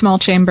 It's a very small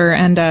chamber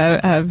and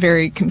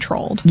very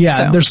controlled.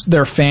 Yeah,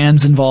 there are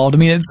fans involved. I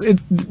mean,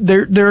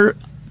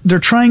 they're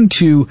trying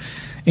to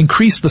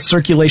increase the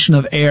circulation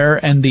of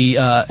air and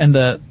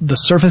the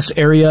surface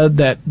area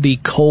that the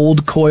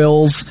cold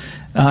coils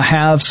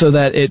have, so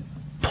that it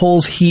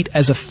pulls heat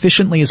as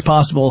efficiently as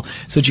possible,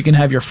 so that you can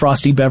have your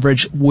frosty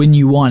beverage when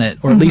you want it,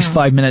 or at least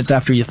 5 minutes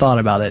after you thought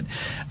about it.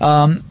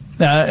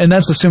 And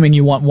that's assuming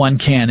you want one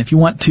can. If you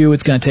want two,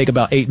 it's going to take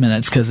about 8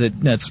 minutes, because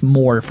that's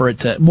more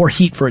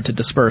heat for it to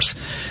disperse.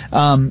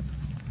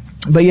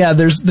 But yeah,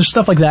 there's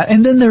stuff like that,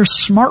 and then there's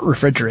smart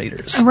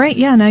refrigerators. Right,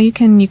 yeah. Now you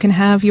can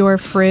have your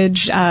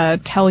fridge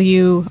tell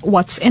you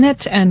what's in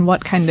it and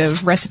what kind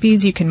of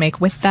recipes you can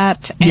make with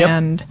that,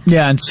 and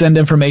and send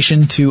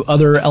information to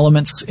other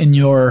elements in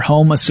your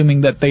home,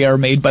 assuming that they are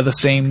made by the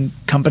same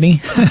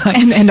company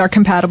and are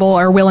compatible,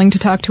 are willing to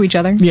talk to each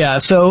other. Yeah.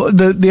 So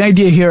the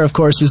idea here, of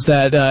course, is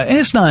that and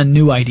it's not a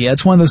new idea.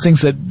 It's one of those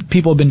things that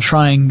people have been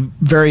trying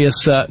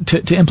various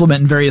to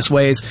implement in various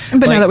ways.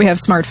 But now that we have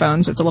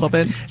smartphones, it's a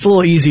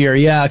little easier.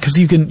 Yeah, because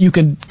you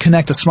can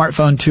connect a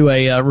smartphone to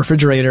a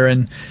refrigerator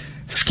and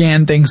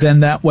scan things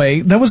in that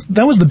way. That was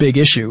the big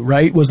issue,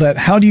 right? Was that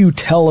how do you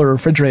tell a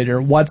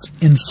refrigerator what's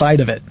inside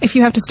of it? If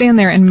you have to stand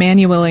there and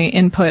manually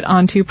input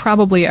onto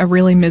probably a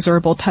really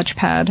miserable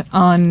touchpad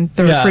on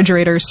the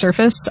refrigerator's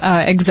surface,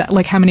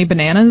 like how many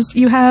bananas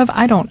you have,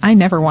 I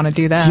never want to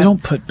do that. You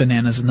don't put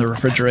bananas in the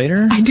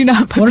refrigerator? I do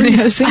not put bananas.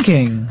 What are you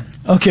thinking?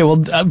 Okay, well,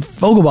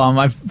 Vogelbaum,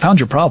 I found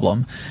your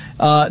problem.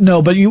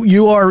 No, but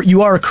you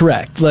are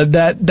correct.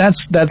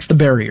 That's the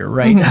barrier,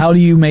 right? Mm-hmm. How do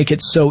you make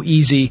it so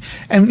easy?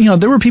 And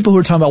there were people who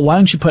were talking about, why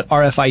don't you put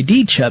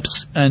RFID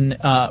chips and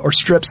or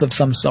strips of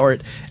some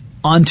sort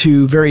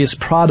onto various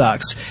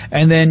products,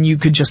 and then you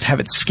could just have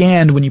it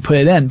scanned when you put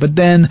it in. But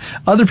then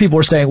other people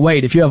were saying,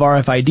 wait, if you have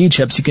RFID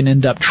chips, you can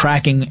end up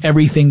tracking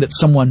everything that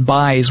someone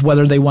buys,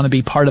 whether they want to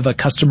be part of a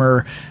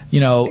customer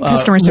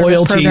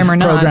loyalty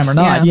program or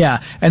not.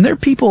 Yeah. And there are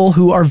people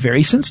who are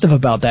very sensitive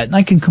about that, and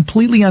I can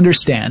completely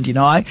understand.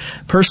 I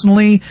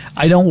personally,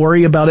 I don't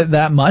worry about it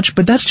that much,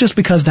 but that's just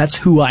because that's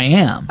who I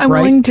am. I'm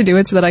willing to do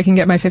it so that I can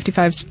get my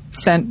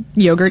 55-cent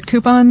yogurt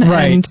coupon.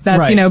 Right. And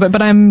that,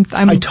 but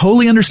I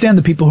totally understand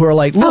the people who are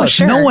like, look,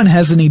 no one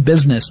has any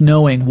business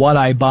knowing what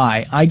I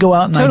buy. I go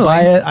out and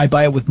I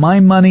buy it with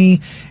my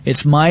money.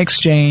 It's my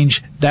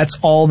exchange.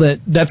 That's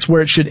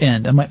where it should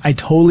end. I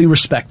totally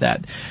respect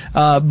that.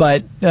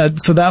 But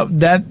so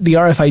that the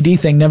RFID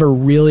thing never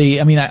really,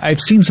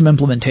 I've seen some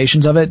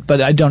implementations of it,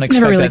 but I don't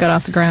expect never really got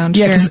off the ground.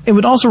 Yeah, because it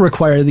would also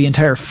require the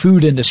entire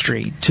food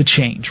industry to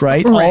change,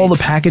 right? All the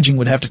packaging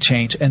would have to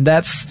change. And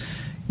that's,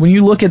 when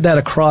you look at that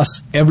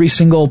across every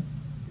single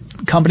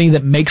company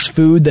that makes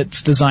food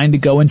that's designed to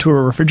go into a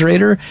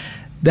refrigerator,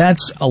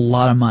 that's a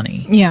lot of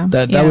money. Yeah.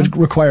 That would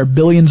require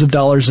billions of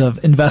dollars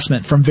of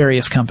investment from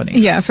various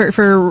companies. Yeah,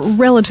 for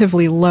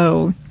relatively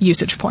low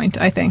usage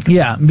point, I think.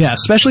 Yeah,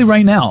 especially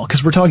right now,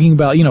 because we're talking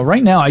about,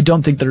 right now I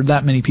don't think there are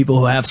that many people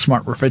who have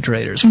smart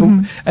refrigerators.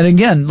 Mm-hmm. And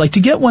again, like,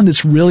 to get one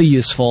that's really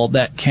useful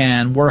that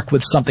can work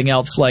with something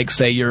else, like,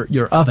 say,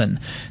 your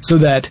oven, so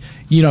that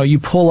you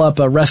pull up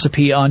a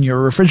recipe on your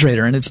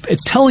refrigerator and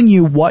it's telling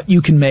you what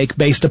you can make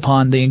based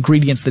upon the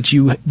ingredients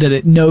that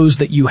it knows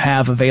that you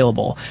have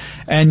available.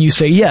 And you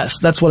say, yes,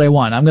 that's what I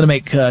want. I'm going to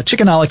make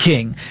chicken a la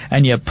king.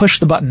 And you push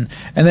the button.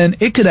 And then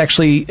it could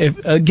actually,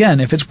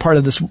 if it's part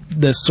of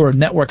this sort of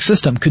network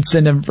system, could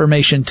send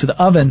information to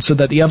the oven so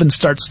that the oven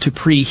starts to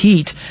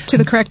preheat to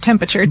the correct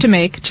temperature to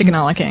make chicken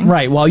a la king.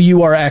 Right, while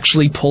you are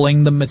actually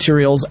pulling the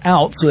materials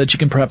out so that you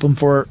can prep them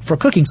for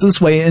cooking. So this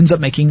way it ends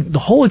up making the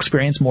whole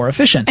experience more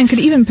efficient. And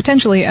could even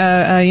potentially,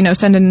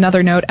 send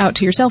another note out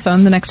to your cell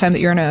phone the next time that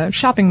you're in a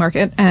shopping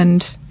market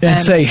and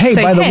say, hey,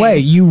 by the way,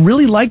 you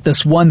really like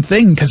this one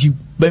thing because you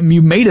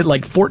made it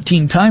like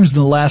 14 times in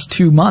the last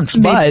 2 months,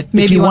 but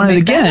maybe if you want it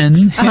again,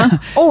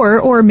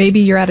 or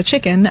maybe you're out of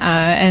chicken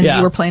and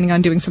you were planning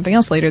on doing something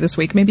else later this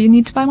week. Maybe you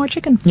need to buy more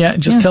chicken. Yeah, it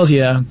just tells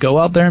you, go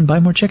out there and buy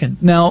more chicken.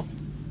 Now,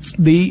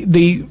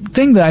 The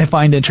thing that I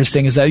find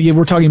interesting is that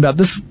we're talking about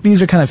this.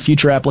 These are kind of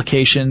future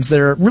applications.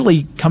 They're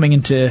really coming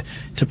into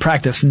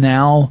practice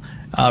now.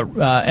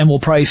 And we'll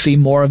probably see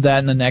more of that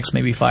in the next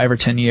maybe 5 or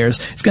 10 years.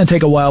 It's going to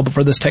take a while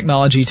before this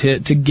technology to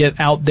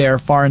get out there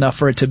far enough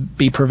for it to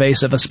be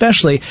pervasive,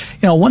 especially,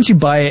 once you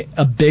buy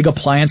a big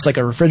appliance like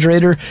a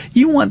refrigerator,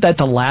 you want that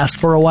to last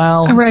for a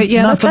while. Right,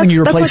 yeah. Not something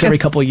you replace like every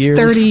couple of years.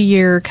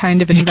 30-year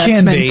kind of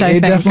investment.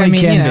 It definitely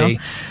can be.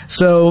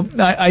 So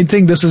I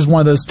think this is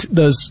one of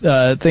those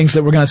things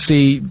that we're going to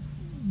see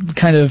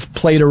kind of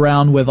played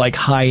around with like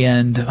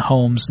high-end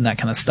homes and that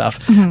kind of stuff.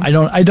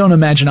 Mm-hmm. I don't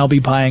imagine I'll be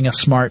buying a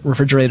smart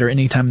refrigerator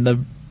anytime in the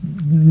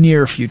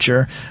near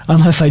future,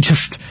 unless I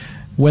just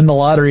win the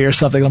lottery or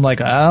something. I'm like,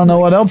 I don't know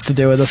what else to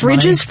do with this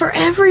Fridges for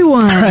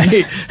everyone.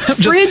 Right.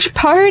 Fridge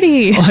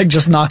party. Like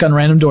just knock on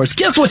random doors.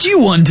 Guess what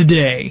you won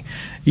today?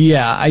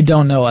 Yeah, I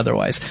don't know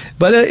otherwise.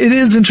 But it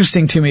is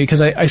interesting to me because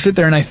I sit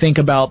there and I think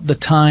about the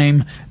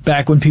time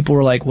back when people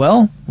were like,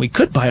 well, we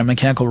could buy a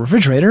mechanical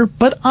refrigerator,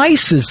 but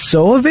ice is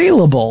so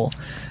available.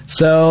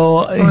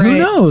 So who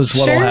knows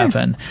what'll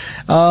happen.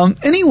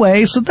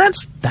 Anyway, so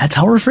that's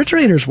how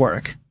refrigerators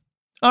work.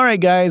 All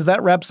right, guys,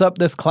 that wraps up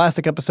this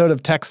classic episode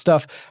of Tech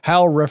Stuff,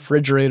 How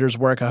Refrigerators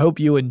Work. I hope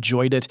you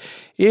enjoyed it.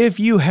 If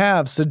you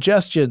have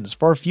suggestions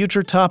for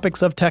future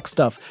topics of Tech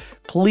Stuff,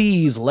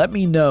 please let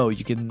me know.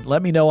 You can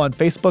let me know on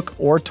Facebook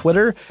or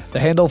Twitter. The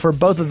handle for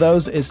both of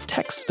those is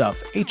TechStuff,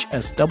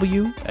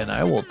 HSW, and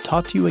I will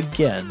talk to you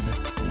again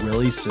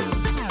really soon.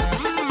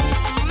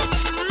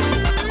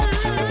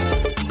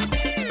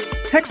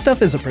 Tech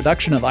Stuff is a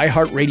production of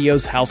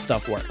iHeartRadio's How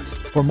Stuff Works.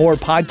 For more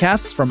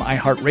podcasts from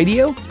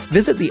iHeartRadio,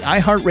 visit the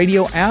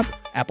iHeartRadio app,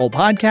 Apple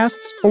Podcasts,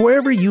 or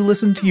wherever you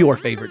listen to your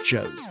favorite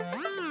shows.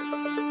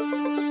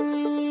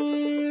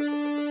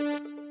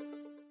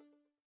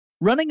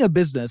 Running a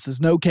business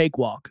is no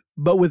cakewalk,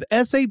 but with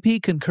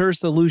SAP Concur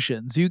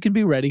Solutions, you can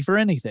be ready for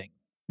anything.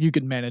 You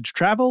can manage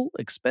travel,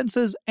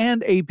 expenses,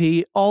 and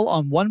AP all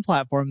on one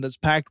platform that's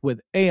packed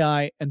with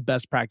AI and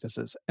best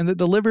practices, and that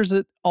delivers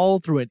it all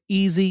through an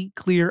easy,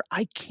 clear,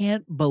 I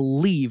can't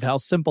believe how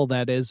simple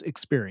that is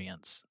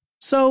experience.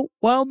 So,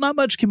 while not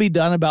much can be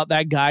done about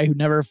that guy who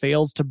never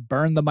fails to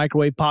burn the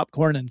microwave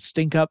popcorn and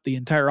stink up the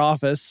entire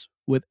office,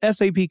 with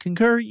SAP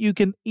Concur, you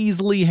can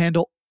easily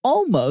handle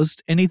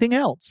almost anything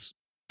else.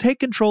 Take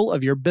control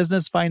of your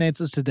business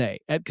finances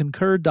today at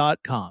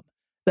Concur.com.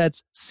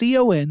 That's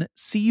CONCUR.com.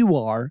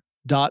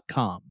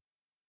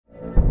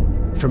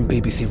 From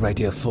BBC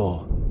Radio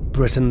 4,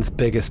 Britain's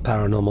biggest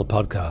paranormal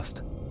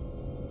podcast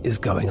is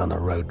going on a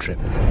road trip.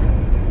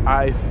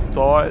 I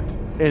thought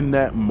in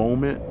that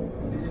moment,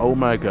 oh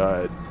my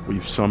God,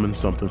 we've summoned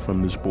something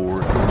from this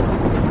board.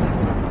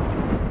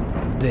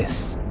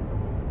 This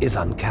is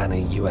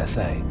Uncanny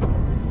USA.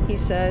 He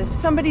says,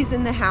 somebody's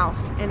in the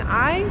house, and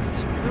I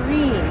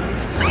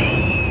screamed.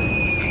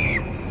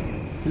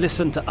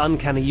 Listen to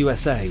Uncanny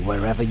USA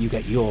wherever you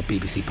get your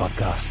BBC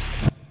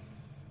podcasts,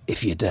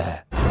 if you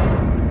dare.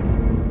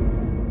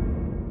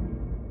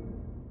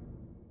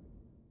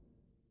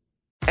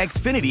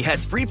 Xfinity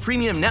has free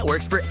premium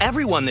networks for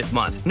everyone this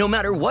month, no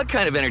matter what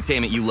kind of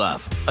entertainment you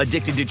love.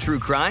 Addicted to true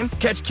crime?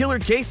 Catch killer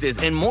cases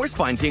and more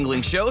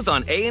spine-tingling shows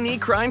on A&E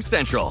Crime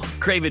Central.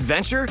 Crave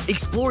adventure?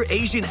 Explore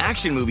Asian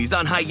action movies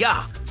on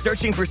Hi-Ya.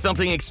 Searching for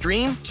something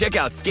extreme? Check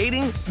out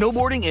skating,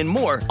 snowboarding, and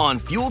more on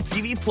Fuel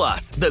TV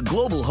Plus, the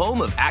global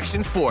home of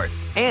action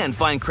sports. And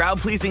find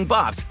crowd-pleasing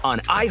bops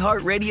on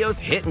iHeartRadio's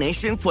Hit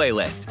Nation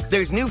playlist.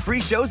 There's new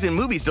free shows and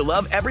movies to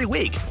love every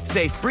week.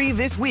 Say free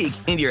this week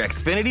in your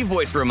Xfinity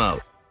voice remote.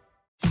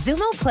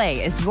 Xumo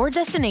Play is your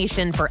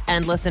destination for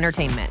endless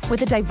entertainment.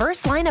 With a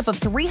diverse lineup of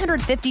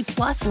 350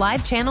 plus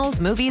live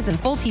channels, movies, and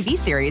full TV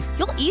series,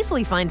 you'll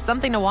easily find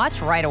something to watch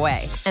right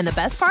away. And the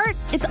best part?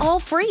 It's all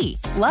free.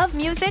 Love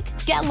music?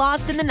 Get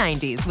lost in the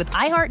 90s with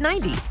iHeart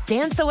 90s.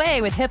 Dance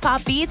away with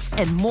hip-hop beats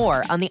and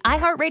more on the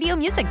iHeartRadio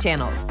music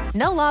channels.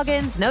 No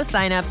logins, no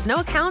signups, no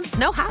accounts,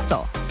 no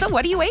hassle. So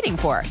what are you waiting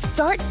for?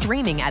 Start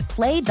streaming at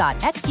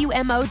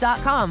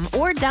play.xumo.com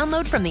or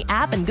download from the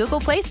app and Google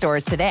Play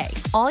stores today.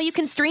 All you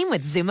can stream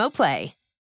with Xumo Play.